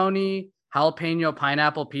pepperoni, jalapeno,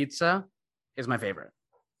 pineapple pizza is my favorite.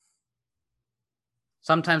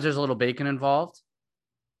 Sometimes there's a little bacon involved.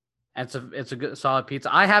 It's a good solid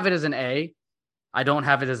pizza. I have it as an A. I don't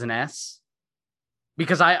have it as an S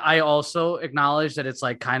because I also acknowledge that it's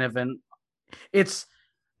like kind of it's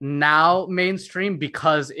now mainstream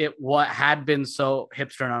because it what had been so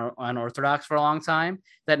hipster and unorthodox for a long time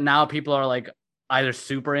that now people are like either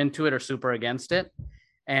super into it or super against it.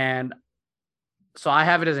 And so I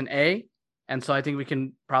have it as an A. And so I think we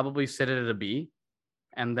can probably sit it at a B.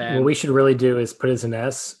 And then what we should really do is put it as an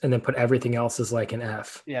S and then put everything else as like an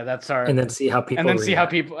F. Yeah, that's our and then see how people and then see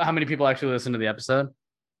react. how many people actually listen to the episode.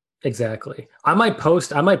 Exactly. I might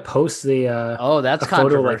post the Oh, that's a photo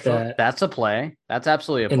controversial. like that. That's a play. That's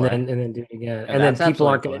absolutely a And play. then do it again. Yeah, and then that's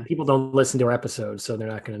absolutely people don't listen to our episodes, so they're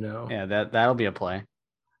not gonna know. Yeah, that'll be a play.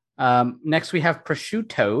 Next we have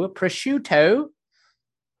prosciutto. Prosciutto.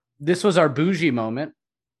 This was our bougie moment.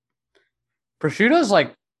 Prosciutto's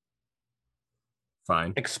like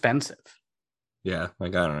Fine. expensive. Yeah,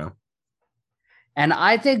 like I don't know. And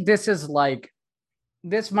I think this is like,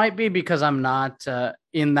 this might be because I'm not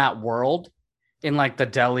in that world, in like the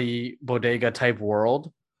deli bodega type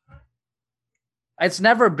world. It's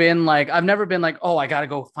never been like, I've never been like, oh, I got to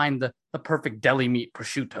go find the perfect deli meat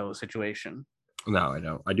prosciutto situation. No, I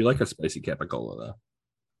don't. I do like a spicy capicola though.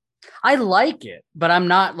 I like it, but I'm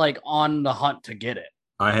not like on the hunt to get it.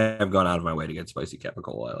 I have gone out of my way to get spicy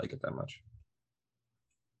capicola. I like it that much.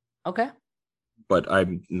 Okay. But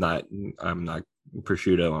I'm not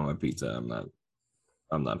prosciutto on my pizza.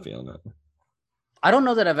 I'm not feeling it. I don't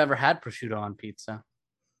know that I've ever had prosciutto on pizza.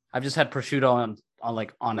 I've just had prosciutto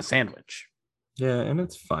on a sandwich. Yeah, and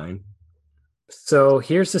it's fine. So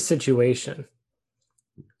here's the situation.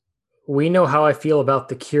 We know how I feel about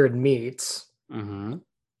the cured meats. Mm-hmm.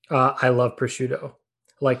 I love prosciutto.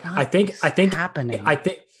 Like I think happening.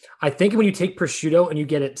 I think when you take prosciutto and you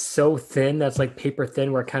get it so thin that's like paper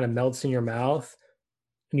thin where it kind of melts in your mouth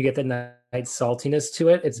and you get that nice saltiness to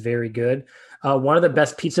it, it's very good. One of the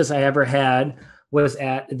best pizzas I ever had was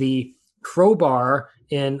at the Crowbar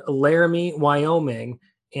in Laramie, Wyoming,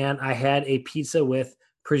 and I had a pizza with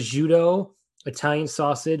prosciutto, Italian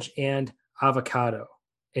sausage, and avocado,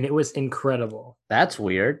 and it was incredible. That's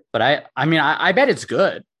weird, but I bet it's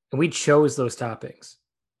good. And we chose those toppings.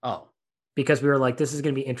 Oh, because we were like, this is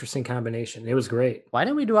going to be an interesting combination. It was great. Why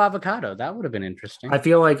didn't we do avocado? That would have been interesting. I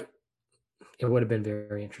feel like it would have been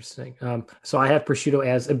very interesting. So I have prosciutto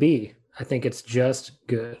as a B. I think it's just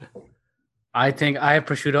good. I think I have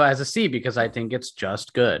prosciutto as a C because I think it's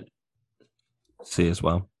just good. C as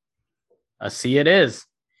well. A C it is.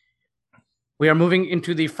 We are moving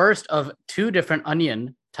into the first of two different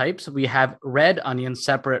onion types. We have red onions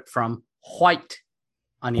separate from white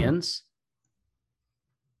onions.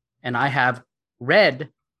 And I have red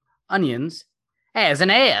onions as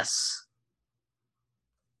an S.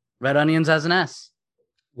 Red onions as an S.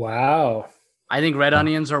 Wow. I think red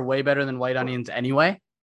onions are way better than white onions anyway.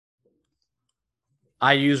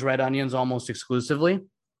 I use red onions almost exclusively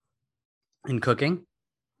in cooking.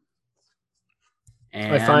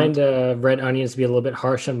 And I find red onions to be a little bit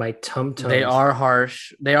harsh on my tum-tums. They are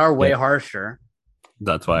harsh. They are way harsher.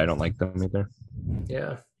 That's why I don't like them either.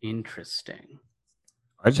 Yeah. Interesting.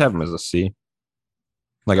 I just have them as a C.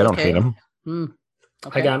 Like, I don't hate them.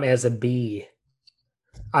 Okay. I got them as a B.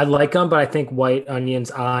 I like them, but I think white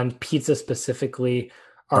onions on pizza specifically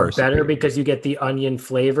are better because you get the onion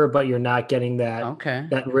flavor, but you're not getting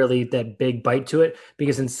that big bite to it.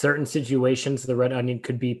 Because in certain situations, the red onion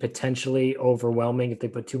could be potentially overwhelming if they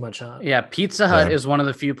put too much on. Yeah, Pizza Hut is one of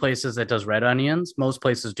the few places that does red onions. Most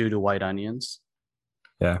places do white onions.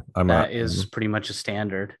 Yeah, that is pretty much a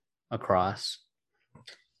standard across.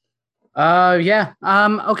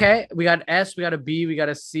 Okay. We got S, we got a B, we got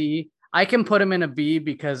a C. I can put them in a B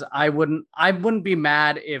because I wouldn't be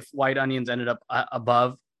mad if white onions ended up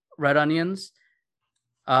above red onions.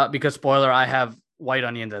 Because spoiler, I have white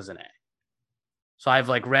onions as an A. So I have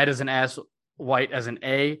like red as an S, white as an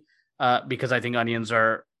A, because I think onions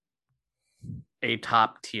are a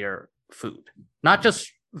top tier food, not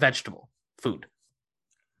just vegetable food.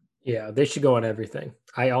 Yeah, they should go on everything.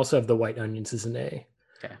 I also have the white onions as an A.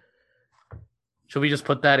 Okay. Should we just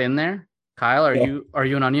put that in there? Kyle, are you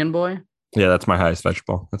an onion boy? Yeah, that's my highest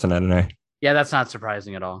vegetable. That's an A. Yeah, that's not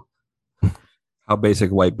surprising at all. How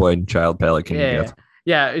basic white boy child palate can you get?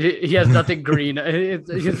 Yeah, he has nothing green.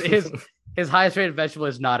 His highest rated vegetable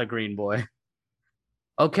is not a green boy.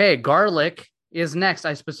 Okay, garlic is next.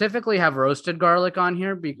 I specifically have roasted garlic on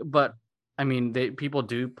here, but I mean, people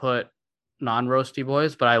do put non-roasty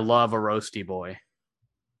boys, but I love a roasty boy.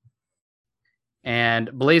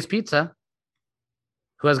 And Blaze Pizza,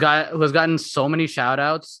 who has gotten so many shout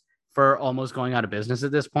outs for almost going out of business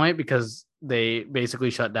at this point because they basically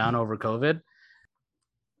shut down over COVID.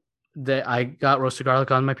 I got roasted garlic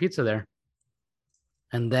on my pizza there.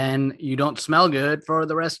 And then you don't smell good for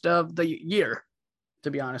the rest of the year,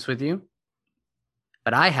 to be honest with you.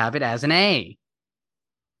 But I have it as an A.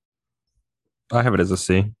 I have it as a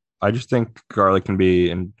C. I just think garlic can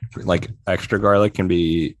be, and like extra garlic can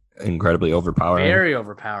be incredibly overpowering. Very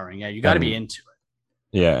overpowering. Yeah, you got to be into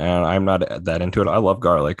it. Yeah, and I'm not that into it. I love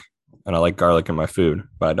garlic, and I like garlic in my food,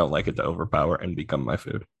 but I don't like it to overpower and become my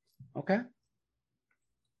food. Okay.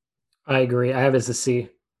 I agree. I have it as a C.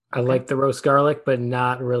 I like the roast garlic, but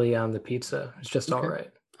not really on the pizza. It's just all right.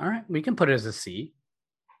 All right. We can put it as a C.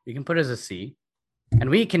 We can put it as a C. And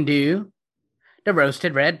we can do the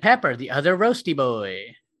roasted red pepper, the other roasty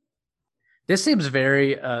boy. This seems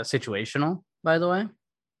very situational, by the way.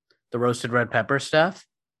 The roasted red pepper stuff.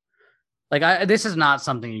 Like, this is not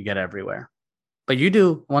something you get everywhere. But you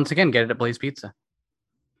do, once again, get it at Blaze Pizza.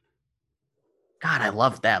 God, I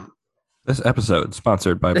love them. This episode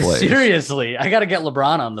sponsored by Blaze. Seriously, I got to get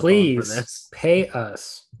LeBron on the phone for this. Pay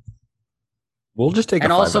us. We'll just take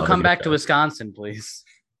and a also $5 come back gift to card. Wisconsin, please.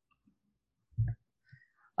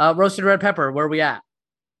 Roasted red pepper, where are we at?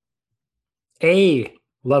 A.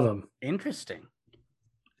 Love them. Interesting.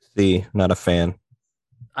 C, not a fan.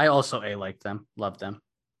 I also A like them. Love them.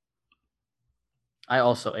 I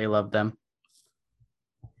also A love them.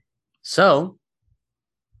 So,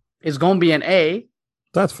 it's going to be an A.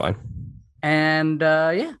 That's fine. And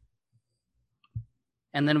yeah.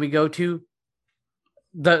 And then we go to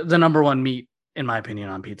the number one meat, in my opinion,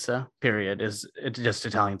 on pizza, period, is it's just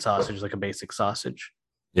Italian sausage, like a basic sausage.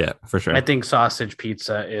 Yeah, for sure. I think sausage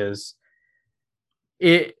pizza is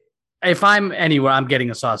it. If I'm anywhere, I'm getting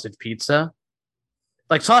a sausage pizza.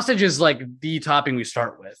 Like, sausage is like the topping we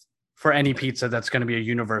start with for any pizza that's going to be a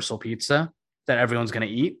universal pizza that everyone's going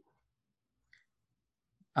to eat.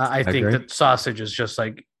 I think agree. that sausage is just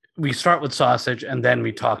like, we start with sausage and then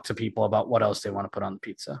we talk to people about what else they want to put on the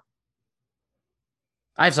pizza.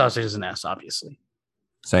 I have sausage as an S, obviously.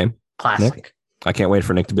 Same. Classic. Nick? I can't wait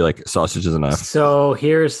for Nick to be like, sausage is enough. So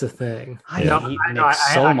here's the thing. I Yeah. hate I know, Nick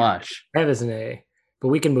so much. I have it as an A, but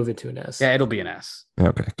we can move it to an S. Yeah, it'll be an S.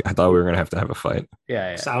 Okay. I thought we were going to have a fight.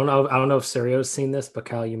 Yeah. So I don't know if Serio's seen this, but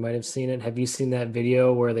Kyle, you might have seen it. Have you seen that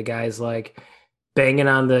video where the guy's like banging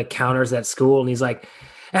on the counters at school and he's like,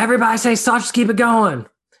 everybody say sausage, keep it going.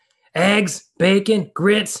 Eggs, bacon,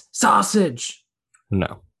 grits, sausage.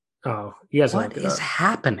 No. Oh, you guys What look it is up.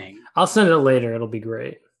 happening? I'll send it later. It'll be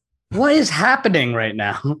great. What is happening right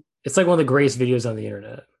now? It's like one of the greatest videos on the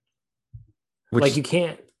internet. Which, Like you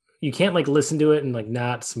can't like listen to it and like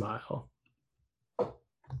not smile.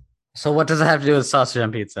 So what does it have to do with sausage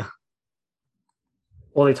on pizza?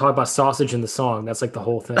 Well, they talk about sausage in the song. That's like the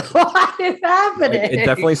whole thing. What is happening? it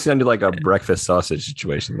definitely sounded like a breakfast sausage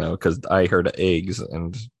situation, though, because I heard eggs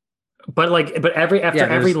and But after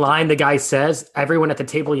every line the guy says, everyone at the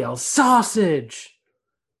table yells sausage.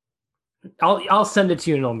 I'll send it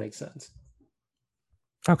to you and it'll make sense.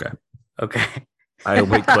 okay. Okay. I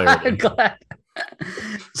wait I'm clarity. glad.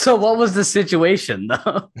 So what was the situation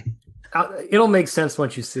though? It'll make sense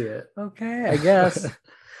once you see it. Okay, I guess.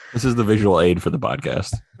 This is the visual aid for the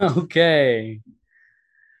podcast. Okay.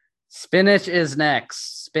 Spinach is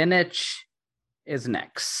next. Spinach is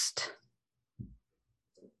next.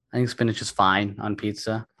 I think spinach is fine on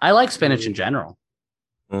pizza. I like spinach in general.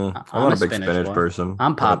 I'm I'm not a a big spinach spinach boy. person.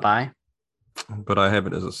 I'm Popeye. But I have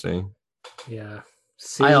it as a C. Yeah.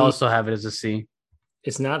 See, I also have it as a C.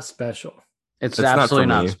 it's not special. It's not for absolutely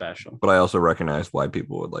not me. special. But I also recognize why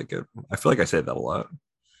people would like it. I feel like I say that a lot.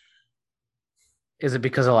 Is it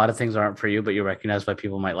because a lot of things aren't for you, but you recognize why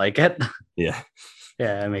people might like it? Yeah.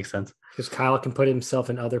 Yeah, that makes sense. Because Kyle can put himself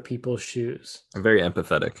in other people's shoes. I'm very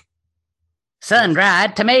empathetic.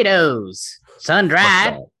 Sun-dried tomatoes.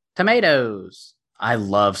 Sun-dried Fuck tomatoes. I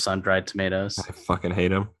love sun-dried tomatoes. I fucking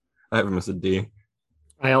hate him. I have him as a D.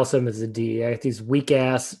 I also am as a D. I got these weak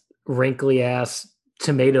ass, wrinkly ass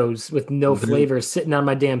tomatoes with no They're- flavor sitting on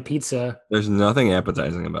my damn pizza. There's nothing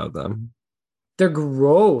appetizing about them. They're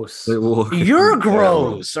gross. They look You're terrible.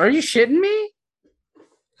 gross. Are you shitting me?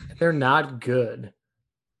 They're not good.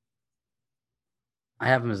 I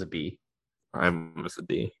have them as a B. I'm as a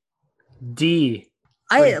D. D.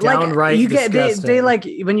 I Like, like downright you get they disgusting. like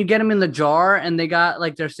when you get them in the jar and they got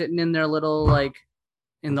like they're sitting in their little like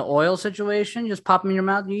in the oil situation. Just pop them in your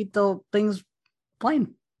mouth. You eat the things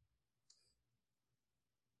plain.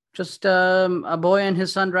 Just a boy and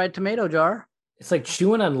his sun-dried tomato jar. It's like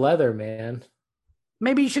chewing on leather, man.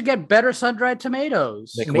 Maybe you should get better sun-dried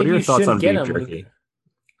tomatoes. Nick, what Maybe are your you thoughts on shouldn't get beef 'em. jerky?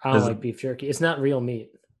 I don't Is- like beef jerky. It's not real meat.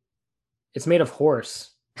 It's made of horse.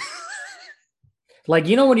 Like,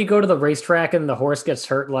 you know when you go to the racetrack and the horse gets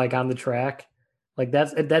hurt like on the track? Like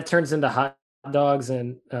that turns into hot dogs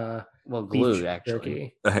and Well, glue beef actually.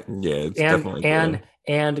 jerky. Yeah, it's definitely glue.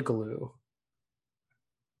 And glue.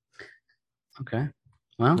 Okay.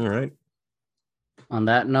 Well, All right. on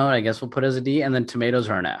that note, I guess we'll put it as a D, and then tomatoes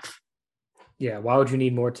are an F. Yeah, why would you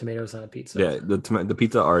need more tomatoes on a pizza? Yeah, the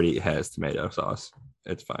pizza already has tomato sauce.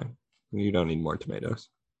 It's fine. You don't need more tomatoes.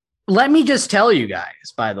 Let me just tell you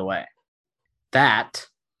guys, by the way, that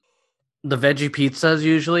the veggie pizzas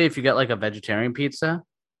usually, if you get like a vegetarian pizza,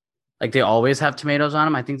 like they always have tomatoes on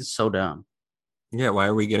them. I think it's so dumb. Yeah, why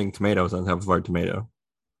are we getting tomatoes on top of our tomato?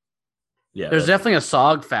 Yeah, There's definitely a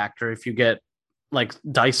SOG factor if you get like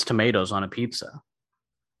diced tomatoes on a pizza.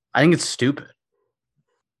 I think it's stupid.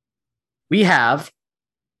 We have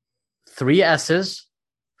 3 S's,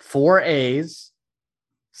 4 A's,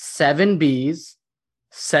 7 B's,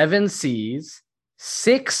 7 C's,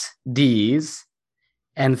 6 D's,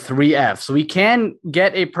 and 3 F's. So we can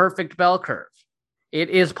get a perfect bell curve. It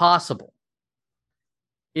is possible.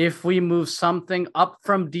 If we move something up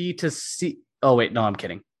from D to C. Oh, wait, no, I'm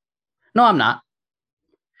kidding. No, I'm not.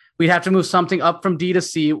 We'd have to move something up from D to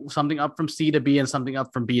C, something up from C to B, and something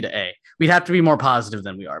up from B to A. We'd have to be more positive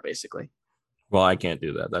than we are, basically. Well, I can't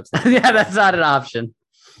do that. That's yeah, that's not an option.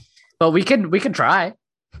 But we could try.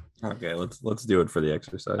 okay. Let's do it for the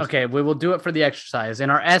exercise. Okay, we will do it for the exercise. In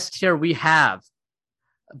our S tier, we have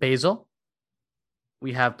basil,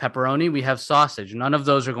 we have pepperoni, we have sausage. None of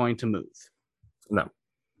those are going to move. No.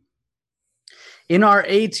 In our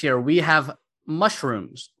A tier, we have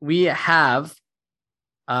mushrooms. We have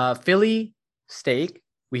Philly steak.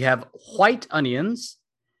 We have white onions,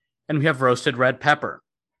 and we have roasted red pepper.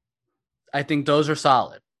 I think those are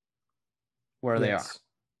solid where they are.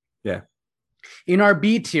 Yeah. In our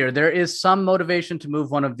B tier, there is some motivation to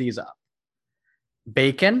move one of these up.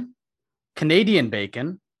 Bacon, Canadian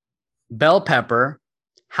bacon, bell pepper,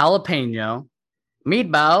 jalapeno,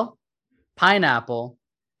 meatball, pineapple,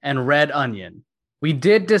 and red onion. We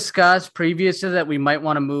did discuss previously that we might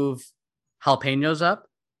want to move jalapenos up.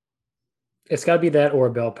 It's got to be that or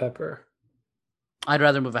bell pepper. I'd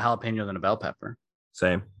rather move a jalapeno than a bell pepper.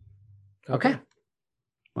 Same. Okay.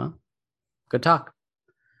 Well, good talk.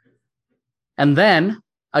 And then,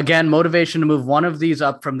 again, motivation to move one of these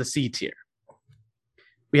up from the C tier.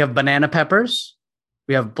 We have banana peppers.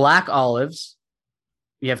 We have black olives.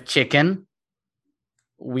 We have chicken.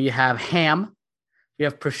 We have ham. We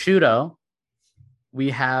have prosciutto.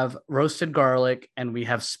 We have roasted garlic. And we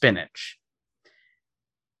have spinach.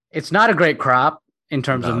 It's not a great crop in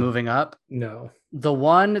terms of moving up. No. The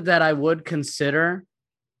one that I would consider...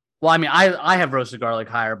 Well, I mean, I have roasted garlic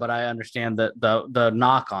higher, but I understand the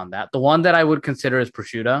knock on that. The one that I would consider is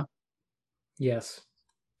prosciutto. Yes.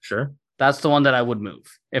 Sure. That's the one that I would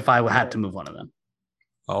move if I had to move one of them.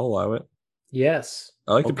 I'll allow it. Yes.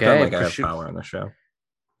 I like to pretend like I have power on the show.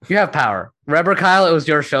 You have power. Remember, Kyle, it was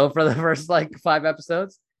your show for the first 5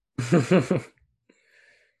 episodes. And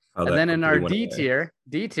then in our D tier,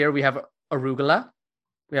 we have arugula,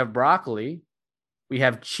 we have broccoli, we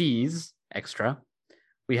have cheese extra.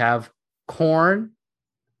 We have corn,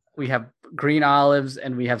 we have green olives,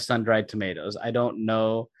 and we have sun-dried tomatoes. I don't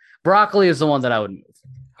know. Broccoli is the one that I would move.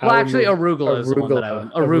 Well, actually, arugula is the one that I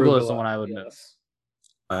would. Arugula is the one I would move.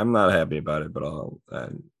 I'm not happy about it, but I'll.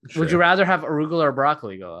 Sure. Would you rather have arugula or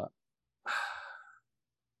broccoli go up?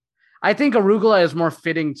 I think arugula is more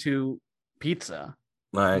fitting to pizza.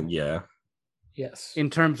 Yeah. Yes. In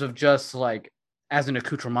terms of just as an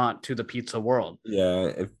accoutrement to the pizza world.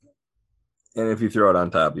 Yeah. If you throw it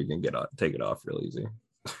on top, you can take it off real easy.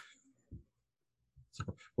 So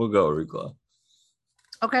we'll go arugula.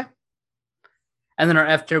 Okay. And then our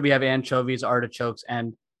F tier, we have anchovies, artichokes,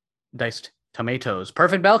 and diced tomatoes.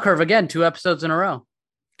 Perfect bell curve again, 2 episodes in a row.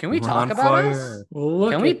 Can we talk about us?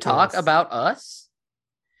 Can we talk about us?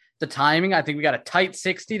 The timing, I think we got a tight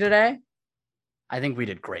 60 today. I think we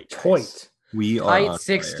did great. Tight. We are tight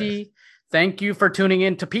 60. Thank you for tuning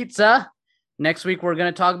in to Pizza. Next week, we're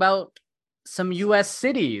going to talk about some U.S.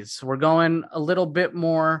 cities. We're going a little bit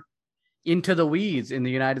more into the weeds in the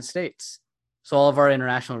United States. So all of our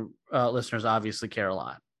international listeners obviously care a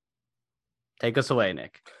lot. Take us away,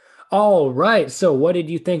 Nick. All right. So what did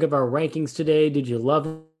you think of our rankings today? Did you love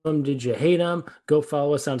them? Did you hate them? Go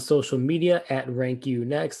follow us on social media at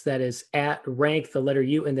RankYouNext. That is at rank the letter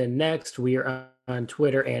U and then next. We are on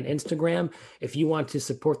Twitter and Instagram. If you want to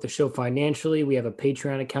support the show financially, we have a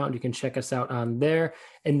Patreon account. You can check us out on there.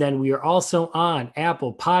 And then we are also on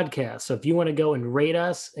Apple Podcasts. So if you want to go and rate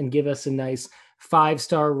us and give us a nice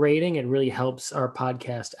 5-star rating, it really helps our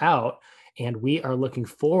podcast out. And we are looking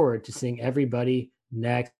forward to seeing everybody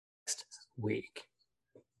next week.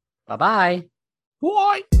 Bye-bye.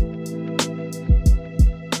 Bye.